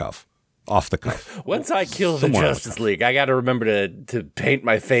very on the cuff. Off the cuff. Once I kill the Justice League, I got to remember to paint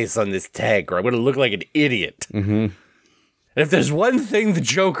my face on this tank, or I'm going to look like an idiot. Mm-hmm. And if there's one thing the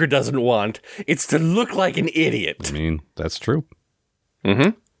Joker doesn't want, it's to look like an idiot. I mean, that's true.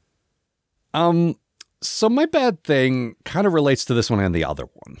 Mm-hmm. So my bad thing kind of relates to this one and the other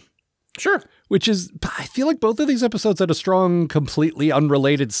one. Sure. Which is, I feel like both of these episodes had a strong, completely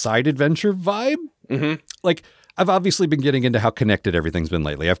unrelated side adventure vibe. Mm-hmm. Like, I've obviously been getting into how connected everything's been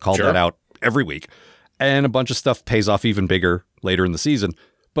lately. I've called that out every week. And a bunch of stuff pays off even bigger later in the season.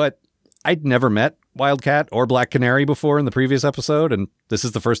 But I'd never met Wildcat or Black Canary before in the previous episode, and this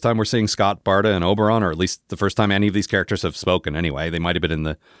is the first time we're seeing Scott, Barda, and Oberon, or at least the first time any of these characters have spoken anyway. They might have been in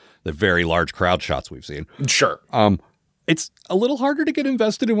the very large crowd shots we've seen. Sure. It's a little harder to get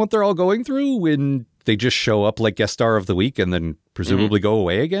invested in what they're all going through when they just show up like guest star of the week and then presumably go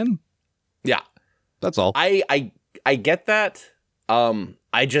away again. Yeah. That's all. I get that.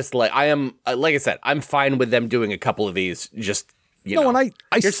 I just like I said, I'm fine with them doing a couple of these. Just and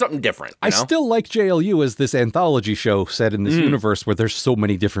here's something different. I still like JLU as this anthology show set in this universe where there's so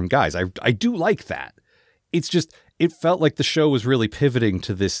many different guys. I do like that. It's just it felt like the show was really pivoting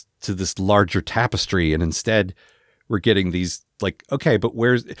to this larger tapestry, and instead we're getting these like, okay, but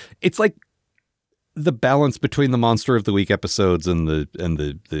it's like the balance between the Monster of the Week episodes and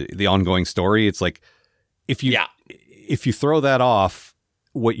the ongoing story. It's like if you throw that off,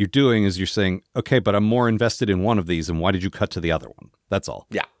 what you're doing is you're saying, okay, but I'm more invested in one of these, and why did you cut to the other one? That's all.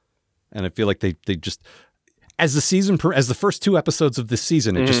 Yeah. And I feel like they just, as the first 2 episodes of this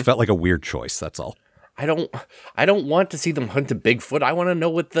season, it just felt like a weird choice. That's all. I don't want to see them hunt a Bigfoot. I want to know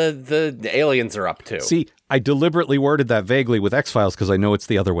what the aliens are up to. See, I deliberately worded that vaguely with X-Files because I know it's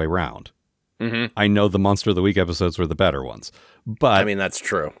the other way around. I know the Monster of the Week episodes were the better ones. But I mean, that's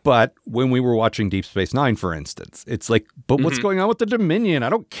true. But when we were watching Deep Space Nine, for instance, it's like, but what's going on with the Dominion? I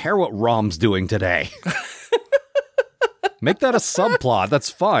don't care what Rom's doing today. Make that a subplot. That's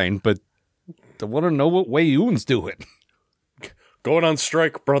fine. But I want to know what Wei Yun's doing. Going on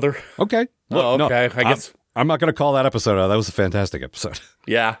strike, brother. Okay. Look, okay. I guess I'm not going to call that episode out. That was a fantastic episode.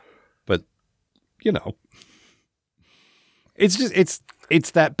 Yeah. But, it's just,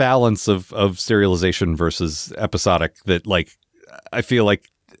 it's that balance of serialization versus episodic that, like, I feel like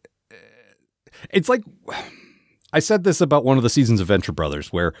it's like, I said this about one of the seasons of Venture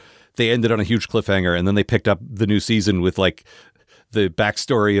Brothers where they ended on a huge cliffhanger and then they picked up the new season with like the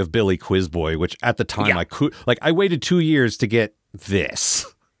backstory of Billy Quizboy, which at the time I waited 2 years to get this.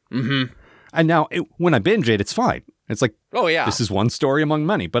 And now when I binge it's fine. It's like, oh yeah, this is one story among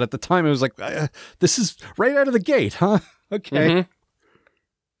many. But at the time it was like, this is right out of the gate, huh? Okay.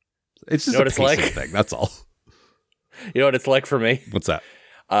 It's just a pacing thing. That's all. You know what it's like for me? What's that?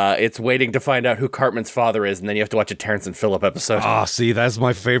 It's waiting to find out who Cartman's father is, and then you have to watch a Terrence and Phillip episode. Ah, see, that's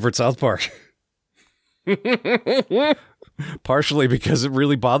my favorite South Park. Partially because it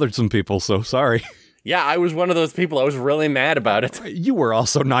really bothered some people, so sorry. Yeah, I was one of those people. I was really mad about it. You were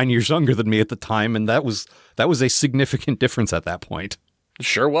also 9 years younger than me at the time, and that was a significant difference at that point.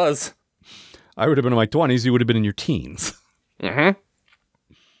 Sure was. I would have been in my 20s. You would have been in your teens.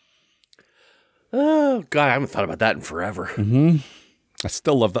 Oh, God, I haven't thought about that in forever. I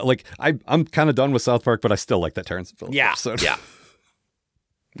still love that. Like, I'm kind of done with South Park, but I still like that Terrence and Phillip episode. Yeah.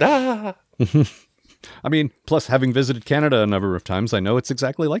 I mean, plus having visited Canada a number of times, I know it's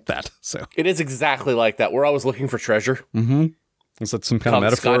exactly like that. So it is exactly like that. We're always looking for treasure. Is that some kind of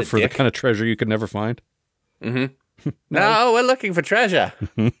metaphor for the kind of treasure you could never find? No, we're looking for treasure.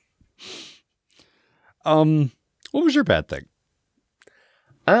 What was your bad thing?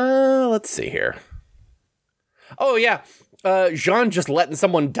 Let's see here. Oh, yeah. Jean just letting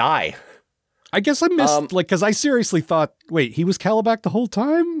someone die. I guess I missed, because I seriously thought, wait, he was Calabac the whole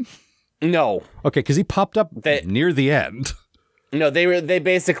time? No. Okay, because he popped up near the end. No, they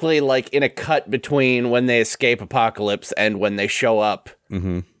basically, like, in a cut between when they escape Apocalypse and when they show up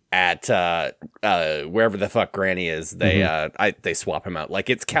at wherever the fuck Granny is, they swap him out. Like,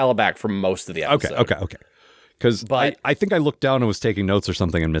 it's Calabac for most of the episode. Okay. Because I think I looked down and was taking notes or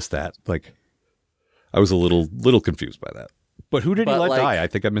something and missed that. Like, I was a little confused by that. But who did he let die? I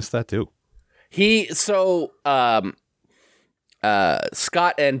think I missed that too.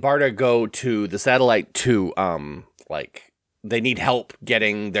 Scott and Barta go to the satellite to, they need help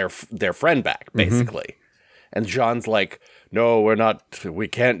getting their friend back, basically. And Jean's like, no, we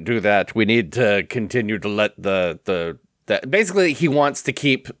can't do that. We need to continue to let basically he wants to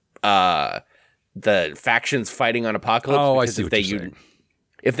keep, the factions fighting on Apocalypse. Oh, I see what you're saying.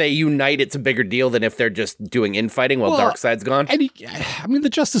 If they unite, it's a bigger deal than if they're just doing infighting while Darkseid's gone. And the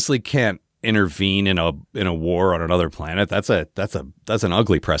Justice League can't intervene in a war on another planet. That's an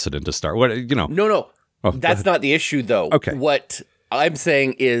ugly precedent to start. No. Oh, that's not the issue, though. Okay. What I'm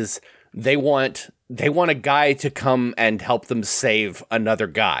saying is they want a guy to come and help them save another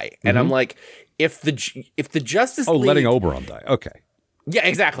guy, and I'm like, if the Justice League, letting Oberon die. Okay. Yeah,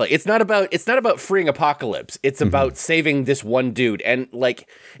 exactly. It's not about freeing Apocalypse. It's about saving this one dude. And like,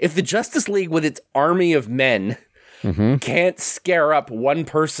 if the Justice League with its army of men can't scare up one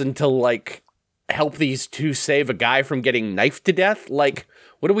person to like help these two save a guy from getting knifed to death, like,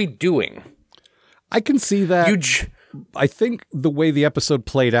 what are we doing? I can see that. I think the way the episode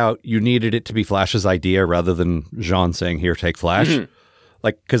played out, you needed it to be Flash's idea rather than Jean saying, "Here, take Flash."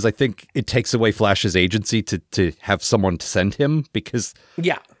 Like, because I think it takes away Flash's agency to have someone to send him, because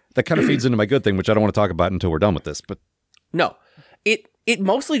that kind of feeds into my good thing, which I don't want to talk about until we're done with this. But no, it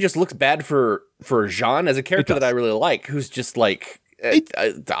mostly just looks bad for Jean as a character that I really like, who's just like,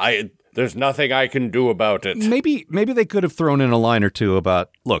 there's nothing I can do about it. Maybe they could have thrown in a line or two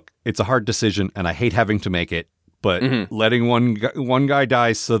about, look, it's a hard decision and I hate having to make it, but letting one guy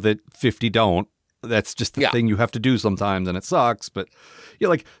die so that 50 don't, that's just the thing you have to do sometimes, and it sucks. But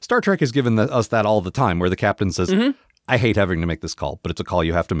like Star Trek has given us that all the time, where the captain says, I hate having to make this call, but it's a call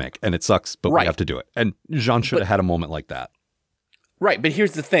you have to make, and it sucks, but we have to do it. And Jean should have had a moment like that. Right, but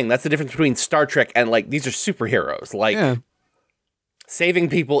here's the thing. That's the difference between Star Trek and, like, these are superheroes. Like, saving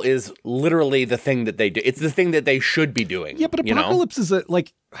people is literally the thing that they do. It's the thing that they should be doing. Yeah, but Apocalypse is I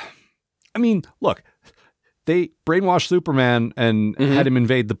mean, look, they brainwashed Superman and had him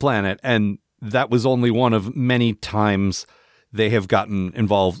invade the planet, and that was only one of many times they have gotten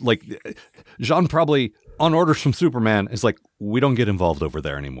involved. Like, Jean probably, on orders from Superman, is like, we don't get involved over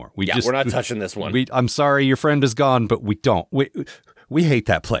there anymore. We're not touching this one. I'm sorry, your friend is gone, but we don't. We hate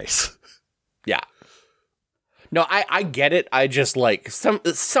that place. Yeah. No, I get it. I just like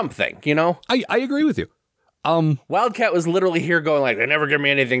something, you know? I agree with you. Wildcat was literally here going like, they never give me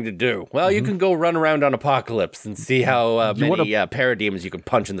anything to do. Well, you can go run around on Apocalypse and see how many parademons you can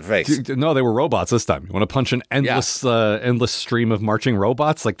punch in the face. No, they were robots this time. You want to punch an endless stream of marching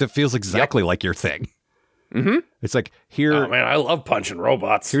robots? Like, that feels exactly like your thing. It's like, here... Oh, man, I love punching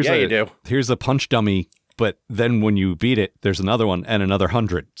robots. You do. Here's a punch dummy, but then when you beat it, there's another one and another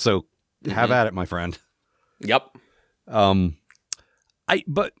 100. So have at it, my friend. Yep.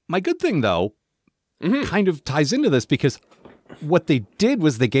 But my good thing, though, kind of ties into this, because what they did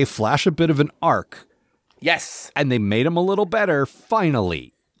was they gave Flash a bit of an arc. Yes. And they made him a little better,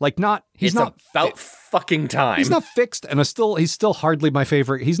 finally. Like, he's not about fucking time. He's not fixed, and he's still hardly my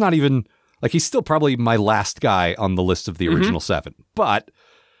favorite. He's not even, like, he's still probably my last guy on the list of the original 7. But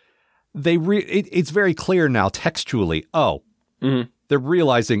it's very clear now, textually, they're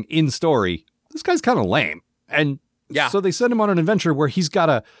realizing in story, this guy's kind of lame. And so they send him on an adventure where he's got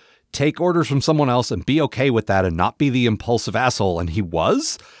to take orders from someone else and be okay with that and not be the impulsive asshole. And he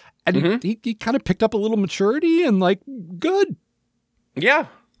was. And he kind of picked up a little maturity and, like, good. Yeah.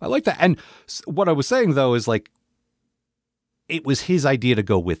 I like that. And what I was saying, though, is, like, it was his idea to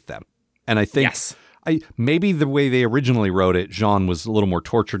go with them. And I think maybe the way they originally wrote it, Jean was a little more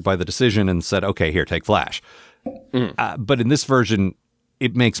tortured by the decision and said, okay, here, take Flash. But in this version,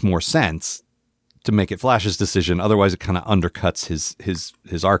 it makes more sense to make it Flash's decision. Otherwise, it kind of undercuts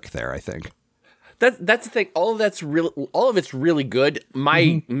his arc there, I think. That's the thing. All of it's really good.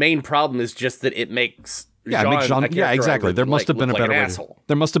 My main problem is just that it makes Jean exactly. There must have been a better way.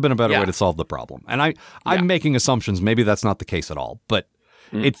 There must have been a better way to solve the problem. And I'm making assumptions. Maybe that's not the case at all. But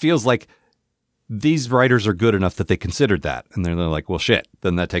it feels like these writers are good enough that they considered that, and they're like, well, shit.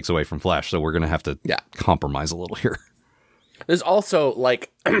 Then that takes away from Flash. So we're going to have to compromise a little here. There's also,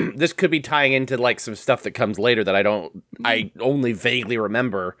 like, this could be tying into, like, some stuff that comes later that I only vaguely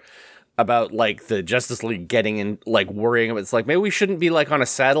remember about, like, the Justice League getting in, like, worrying about. It's like, maybe we shouldn't be, like, on a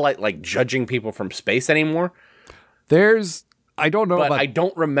satellite, like, judging people from space anymore. I don't know, but I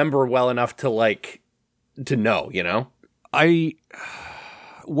don't remember well enough to, like, to know, you know? I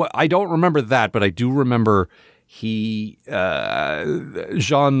don't remember that, but I do remember Jean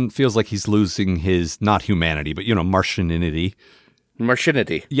feels like he's losing his, not humanity, but, Martianity.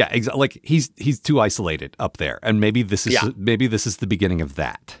 Martianity. Yeah, exactly. Like, he's too isolated up there, and maybe this is the beginning of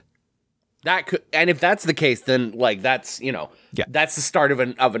that. That could, and if that's the case, then, like, that's that's the start of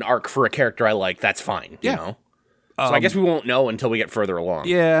an arc for a character I like. That's fine, you know. So I guess we won't know until we get further along.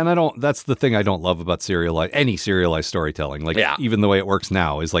 Yeah, and that's the thing I don't love about any serialized storytelling. Like, even the way it works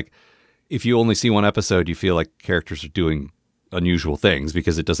now is, like, if you only see one episode, you feel like characters are doing unusual things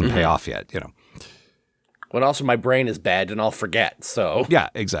because it doesn't pay off yet, Well, also my brain is bad and I'll forget. So yeah,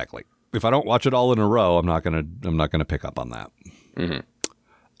 exactly. If I don't watch it all in a row, I'm not gonna pick up on that.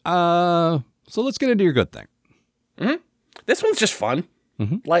 So let's get into your good thing. This one's just fun.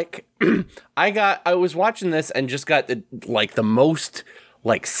 Like, I was watching this and just got the most,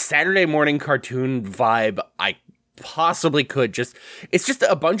 like, Saturday morning cartoon vibe I possibly could. It's just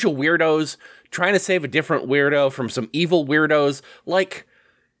a bunch of weirdos trying to save a different weirdo from some evil weirdos. Like,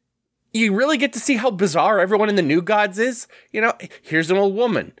 you really get to see how bizarre everyone in the New Gods is. Here's an old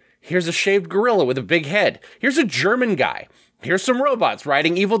woman. Here's a shaved gorilla with a big head. Here's a German guy. Here's some robots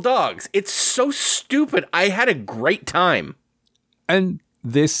riding evil dogs. It's so stupid. I had a great time. And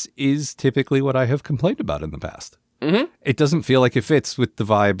this is typically what I have complained about in the past. It doesn't feel like it fits with the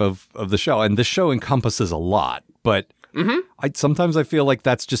vibe of the show. And the show encompasses a lot, but sometimes I feel like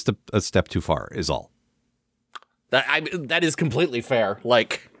that's just a step too far is all. That is completely fair.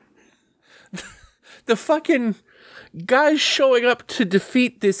 Like, the fucking... guys showing up to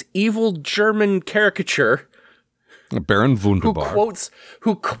defeat this evil German caricature. Baron Wunderbar.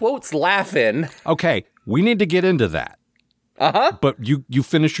 Who quotes Laugh-In. Okay, we need to get into that. Uh-huh. But you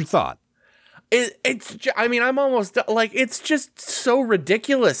finish your thought. I'm almost, like, it's just so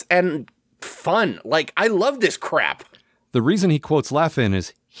ridiculous and fun. Like, I love this crap. The reason he quotes Laugh-In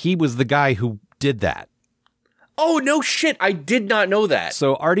is he was the guy who did that. Oh, no shit. I did not know that.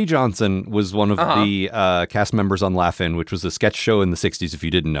 So Artie Johnson was one of the cast members on Laugh-In, which was a sketch show in the 60s, if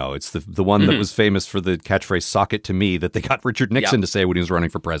you didn't know. It's the one that was famous for the catchphrase, "Sock it to me," that they got Richard Nixon to say when he was running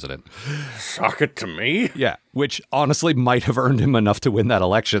for president. Sock it to me? Yeah, which honestly might have earned him enough to win that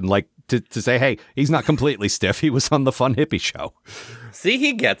election, like to say, hey, he's not completely stiff. He was on the Fun Hippie Show. See,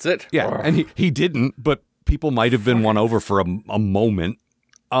 he gets it. Yeah, and he didn't, but people might have been won over for a moment.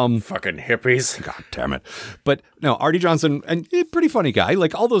 Fucking hippies. God damn it. But no, Artie Johnson, and pretty funny guy.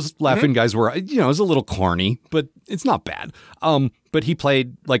 Like all those Laugh-In guys were, it was a little corny, but it's not bad. But he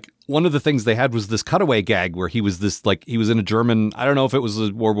played, like, one of the things they had was this cutaway gag where he was this, like, he was in a German, I don't know if it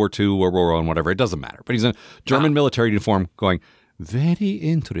was World War II, World War I, whatever, it doesn't matter. But he's in a German military uniform going, very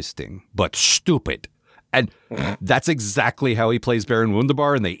interesting, but stupid. And that's exactly how he plays Baron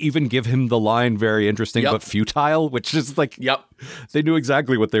Wunderbar, and they even give him the line "very interesting but futile," which is like, they knew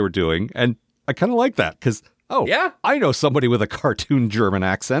exactly what they were doing, and I kind of like that because, I know somebody with a cartoon German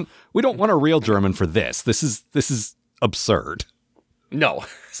accent. We don't want a real German for this. This is absurd. No,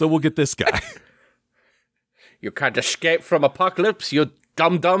 so we'll get this guy. You can't escape from apocalypse, you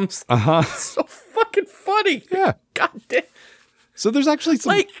dum-dums. So fucking funny. Yeah. God damn. So there's actually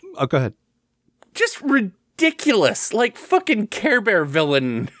some. Like, go ahead. Just ridiculous, like fucking Care Bear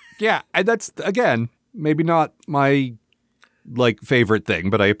villain. Yeah, and that's, again, maybe not my, like, favorite thing,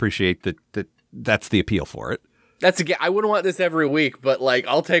 but I appreciate that's the appeal for it. I wouldn't want this every week, but, like,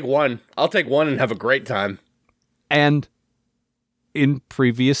 I'll take one. I'll take one and have a great time. And in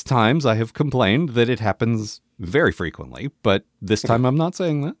previous times, I have complained that it happens very frequently, but this time I'm not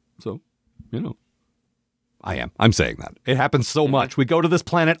saying that, so, I am. I'm saying that. It happens so much. We go to this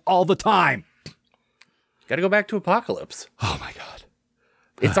planet all the time. Gotta go back to Apocalypse. Oh my God.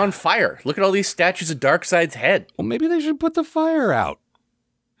 It's on fire. Look at all these statues of Darkseid's head. Well, maybe they should put the fire out.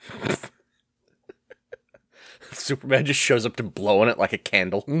 Superman just shows up to blowing it like a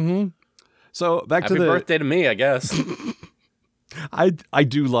candle. Mm-hmm. So back Happy to the birthday to me, I guess. I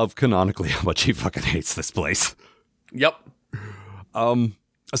do love canonically how much he fucking hates this place. Yep.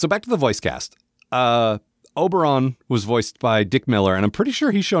 So back to the voice cast. Oberon was voiced by Dick Miller, and I'm pretty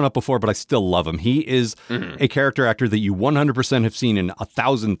sure he's shown up before, but I still love him. He is a character actor that you 100% have seen in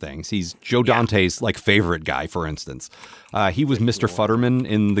 1,000 things. He's Joe Dante's like favorite guy, for instance. He was Mr. Futterman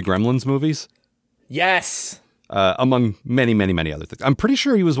in the Gremlins movies. Yes. Among many, many, many other things. I'm pretty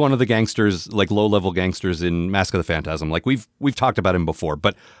sure he was one of the gangsters, like low-level gangsters in Mask of the Phantasm. Like we've talked about him before,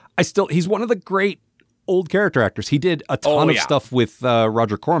 but he's one of the great old character actors. He did a ton of stuff with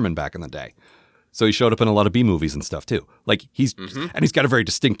Roger Corman back in the day. So he showed up in a lot of B movies and stuff too. Like and he's got a very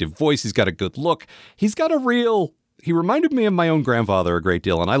distinctive voice. He's got a good look. He reminded me of my own grandfather a great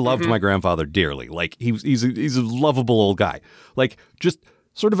deal. And I loved my grandfather dearly. Like he's a lovable old guy. Like just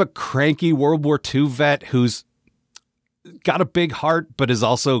sort of a cranky World War II vet who's got a big heart, but is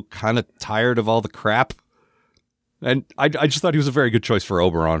also kind of tired of all the crap. And I just thought he was a very good choice for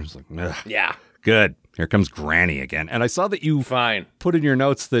Oberon. I was like, ugh, yeah, good. Here comes Granny again. And I saw that you put in your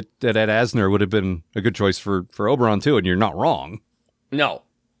notes that Ed Asner would have been a good choice for Oberon too, and you're not wrong. No.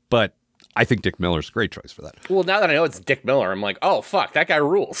 But I think Dick Miller's a great choice for that. Well, now that I know it's Dick Miller, I'm like, oh, fuck, that guy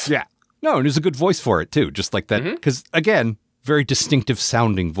rules. Yeah. No, and there's a good voice for it too, just like that. Because, again, very distinctive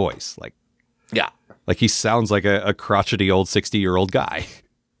sounding voice. Like he sounds like a crotchety old 60-year-old guy.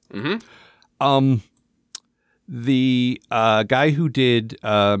 The guy who did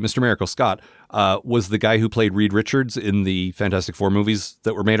Mr. Miracle, Scott, was the guy who played Reed Richards in the Fantastic Four movies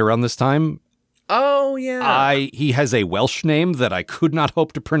that were made around this time. Oh, yeah. He has a Welsh name that I could not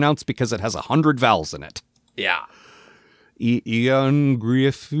hope to pronounce because it has 100 vowels in it. Yeah. Ian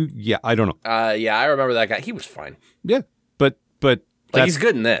Griff. Yeah, I don't know. Yeah, I remember that guy. He was fine. Yeah, but like he's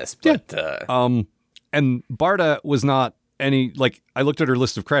good in this. But, and Barda was not any, like, I looked at her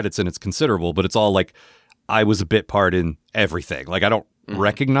list of credits and it's considerable, but it's all like, I was a bit part in everything. Like, I don't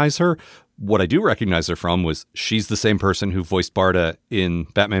recognize her. What I do recognize her from was she's the same person who voiced Barda in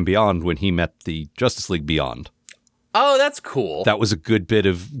Batman Beyond when he met the Justice League Beyond. Oh, that's cool. That was a good bit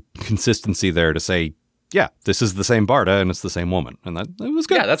of consistency there to say, yeah, this is the same Barda and it's the same woman. And that was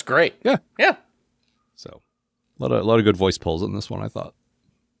good. Yeah, that's great. Yeah. Yeah. So, a lot of good voice pulls in this one, I thought.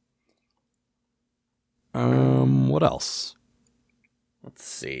 What else? Let's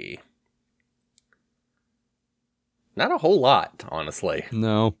see. Not a whole lot, honestly.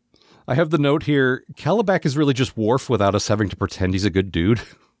 No. I have the note here. Calabac is really just Worf without us having to pretend he's a good dude.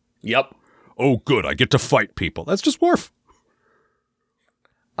 Yep. Oh, good. I get to fight people. That's just Worf.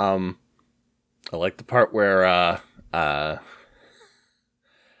 I like the part where Baron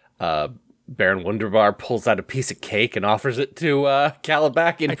Wunderbar pulls out a piece of cake and offers it to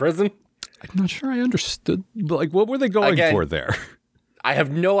Calabac in prison. I'm not sure I understood. Like, what were they going for there? I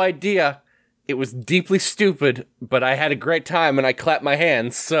have no idea. It was deeply stupid, but I had a great time and I clapped my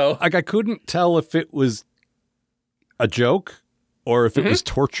hands, so... Like, I couldn't tell if it was a joke or if it was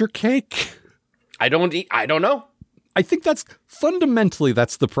torture cake. I don't know. I think that's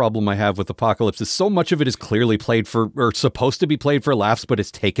the problem I have with Apocalypse is so much of it is clearly played for, or supposed to be played for laughs, but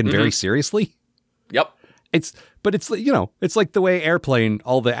it's taken very seriously. Yep. It's like the way Airplane,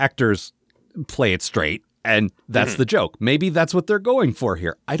 all the actors play it straight, and that's the joke. Maybe that's what they're going for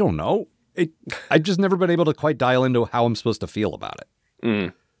here. I don't know. I've just never been able to quite dial into how I'm supposed to feel about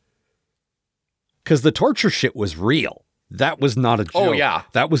it. Because the torture shit was real. That was not a joke. Oh, yeah.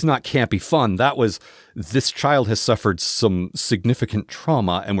 That was not campy fun. That was, this child has suffered some significant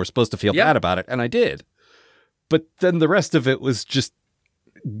trauma and we're supposed to feel bad about it. And I did. But then the rest of it was just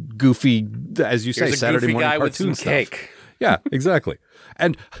goofy, as you say, Saturday morning guy cartoon with some stuff. cake. Yeah, exactly.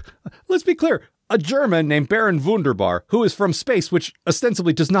 And let's be clear, a German named Baron Wunderbar, who is from space, which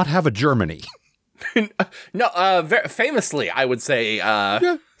ostensibly does not have a Germany. No, famously, I would say,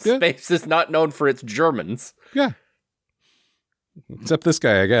 space is not known for its Germans. Yeah. Except this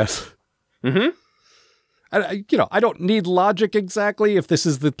guy, I guess. I don't need logic exactly if this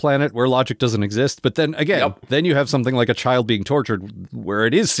is the planet where logic doesn't exist. But then again, then you have something like a child being tortured where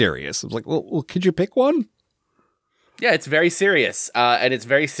it is serious. It's like, well, could you pick one? Yeah, it's very serious. And it's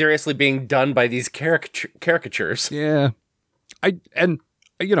very seriously being done by these caricatures. Yeah. This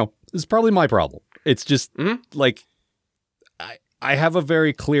is probably my problem. It's just like, I have a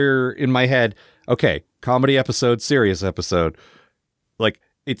very clear in my head, okay, comedy episode, serious episode. Like,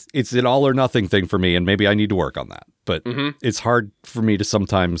 it's an all or nothing thing for me, and maybe I need to work on that. But it's hard for me to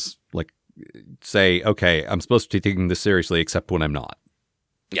sometimes, like, say, okay, I'm supposed to be taking this seriously, except when I'm not.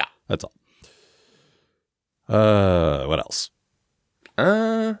 Yeah. That's all. What else?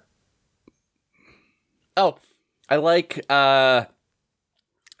 I like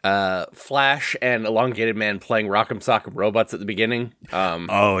Flash and Elongated Man playing Rock'em Sock'em Robots at the beginning.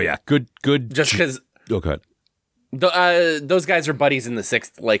 Oh yeah, good. Just because. Oh, good. Those guys are buddies in the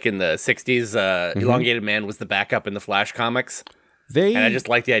 60s. Elongated Man was the backup in the Flash comics. And I just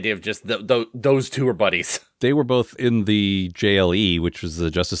like the idea of just those two are buddies. They were both in the JLE, which was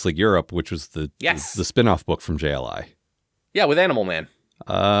the Justice League Europe, which was the spin-off book from JLI. Yeah, with Animal Man.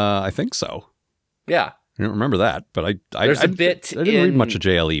 I think so. Yeah. I don't remember that, but I didn't read much of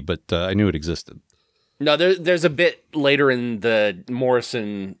JLE, but I knew it existed. No, there's a bit later in the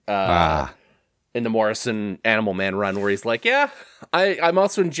Morrison in the Morrison Animal Man run where he's like, yeah, I'm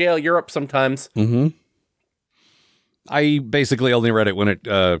also in jail Europe sometimes. I basically only read it when it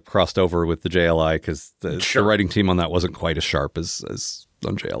crossed over with the JLI because the writing team on that wasn't quite as sharp as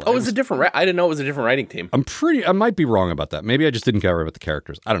on JLI. Oh, it was a different. I didn't know it was a different writing team. I might be wrong about that. Maybe I just didn't care about the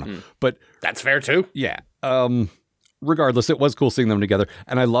characters. I don't know, but that's fair too. Yeah. Regardless, it was cool seeing them together,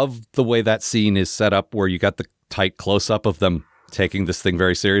 and I love the way that scene is set up, where you got the tight close up of them taking this thing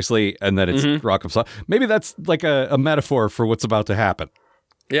very seriously, and then it's Rock'em Sock'em. Maybe that's like a metaphor for what's about to happen.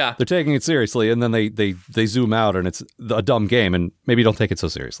 Yeah. They're taking it seriously, and then they zoom out, and it's a dumb game, and maybe don't take it so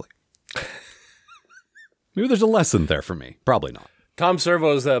seriously. Maybe there's a lesson there for me. Probably not. Tom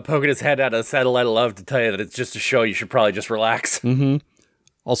Servo's poking his head out of Satellite of Love to tell you that it's just a show. You should probably just relax.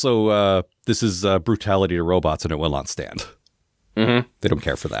 Also, this is brutality to robots, and it will not stand. They don't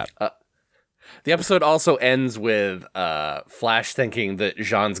care for that. The episode also ends with Flash thinking that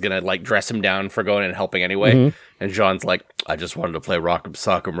Jean's gonna like dress him down for going and helping anyway, and Jean's like, "I just wanted to play Rock'em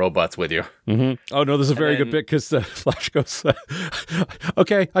Sock'em Robots with you." Oh no, this is a very good bit because Flash goes,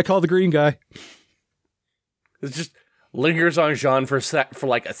 "Okay, I call the green guy." It just lingers on Jean for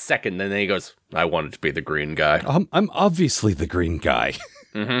like a second, and then he goes, "I wanted to be the green guy." I'm obviously the green guy.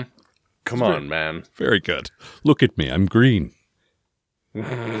 Come on, man. Very good. Look at me. I'm green.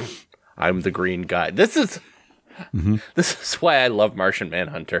 I'm the green guy. This is why I love Martian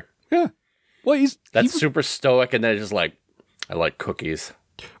Manhunter. Yeah. Well, he's super stoic, and then just like, I like cookies.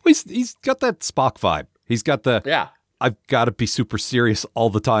 Well, he's got that Spock vibe. He's got the I've got to be super serious all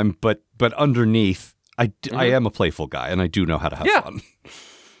the time, but underneath, I am a playful guy, and I do know how to have fun.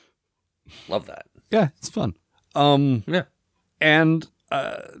 Love that. Yeah, it's fun. And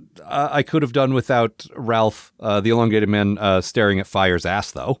I could have done without Ralph, the elongated man, staring at Fire's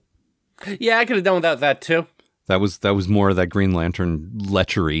ass, though. Yeah, I could have done without that, too. That was more of that Green Lantern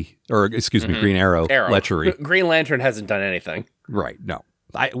lechery, or excuse me, Green Arrow lechery. Green Lantern hasn't done anything. Right, no.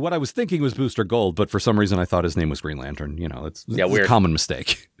 What I was thinking was Booster Gold, but for some reason I thought his name was Green Lantern. It's a common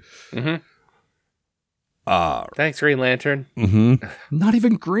mistake. Mm-hmm. Thanks, Green Lantern. Mm-hmm. Not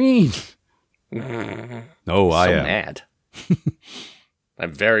even green. I am mad.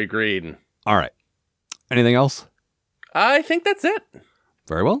 I'm very green. All right. Anything else? I think that's it.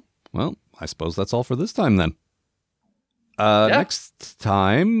 Very well. Well, I suppose that's all for this time then. Next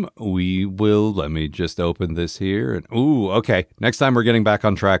time we will. Let me just open this here. Okay. Next time we're getting back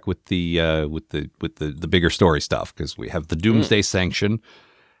on track with the bigger story stuff, because we have the Doomsday Sanction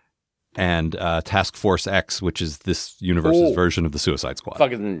and Task Force X, which is this universe's version of the Suicide Squad.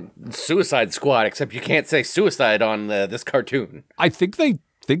 Fucking Suicide Squad, except you can't say suicide on this cartoon. I think they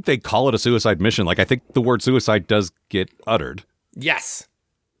call it a suicide mission. Like, I think the word suicide does get uttered. Yes.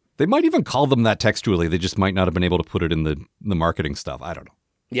 They might even call them that textually. They just might not have been able to put it in the marketing stuff. I don't know.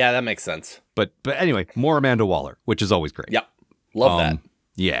 Yeah, that makes sense. But anyway, more Amanda Waller, which is always great. Yep. Love that.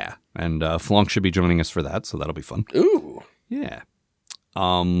 Yeah. And Flonk should be joining us for that, so that'll be fun. Ooh. Yeah.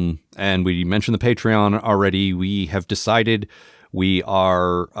 And we mentioned the Patreon already. We have decided we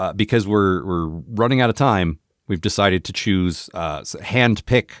are, because we're running out of time, we've decided to choose, hand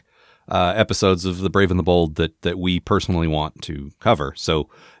pick episodes of The Brave and the Bold that we personally want to cover. So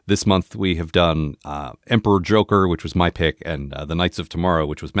this month we have done Emperor Joker, which was my pick, and The Knights of Tomorrow,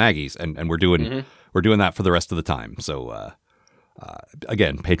 which was Maggie's, and we're doing that for the rest of the time. So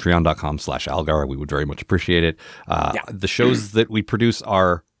again, patreon.com/Algar. We would very much appreciate it. The shows that we produce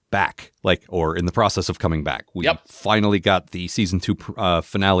are back, or in the process of coming back. We finally got the season 2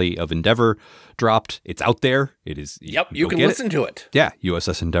 finale of Endeavor dropped. It's out there. It is. You can listen to it. Yeah,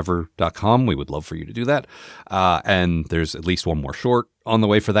 USSEndeavor.com. We would love for you to do that. And there's at least one more short on the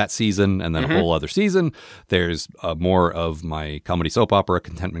way for that season, and then a whole other season. There's more of my comedy soap opera,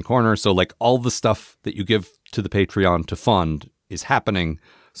 Contentment Corner. So all the stuff that you give to the Patreon to fund is happening.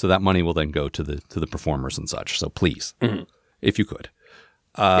 So that money will then go to the performers and such. So please, if you could.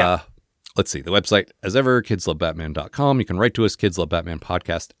 Let's see. The website, as ever, kidslovebatman.com. You can write to us,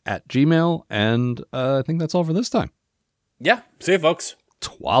 kidslovebatmanpodcast@gmail.com. And I think that's all for this time. Yeah. See you, folks.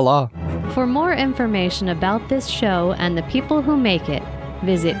 Twala. For more information about this show and the people who make it,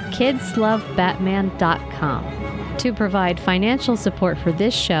 visit kidslovebatman.com. To provide financial support for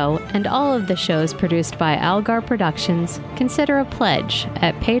this show and all of the shows produced by Algar Productions, consider a pledge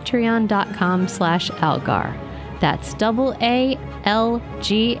at patreon.com/Algar. That's AALGAR.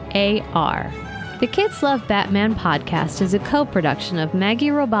 The Kids Love Batman podcast is a co-production of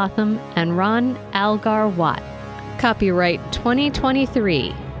Maggie Robotham and Ron Algar Watt. Copyright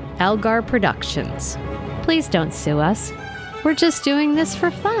 2023, Algar Productions. Please don't sue us. We're just doing this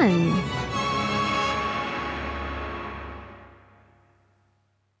for fun.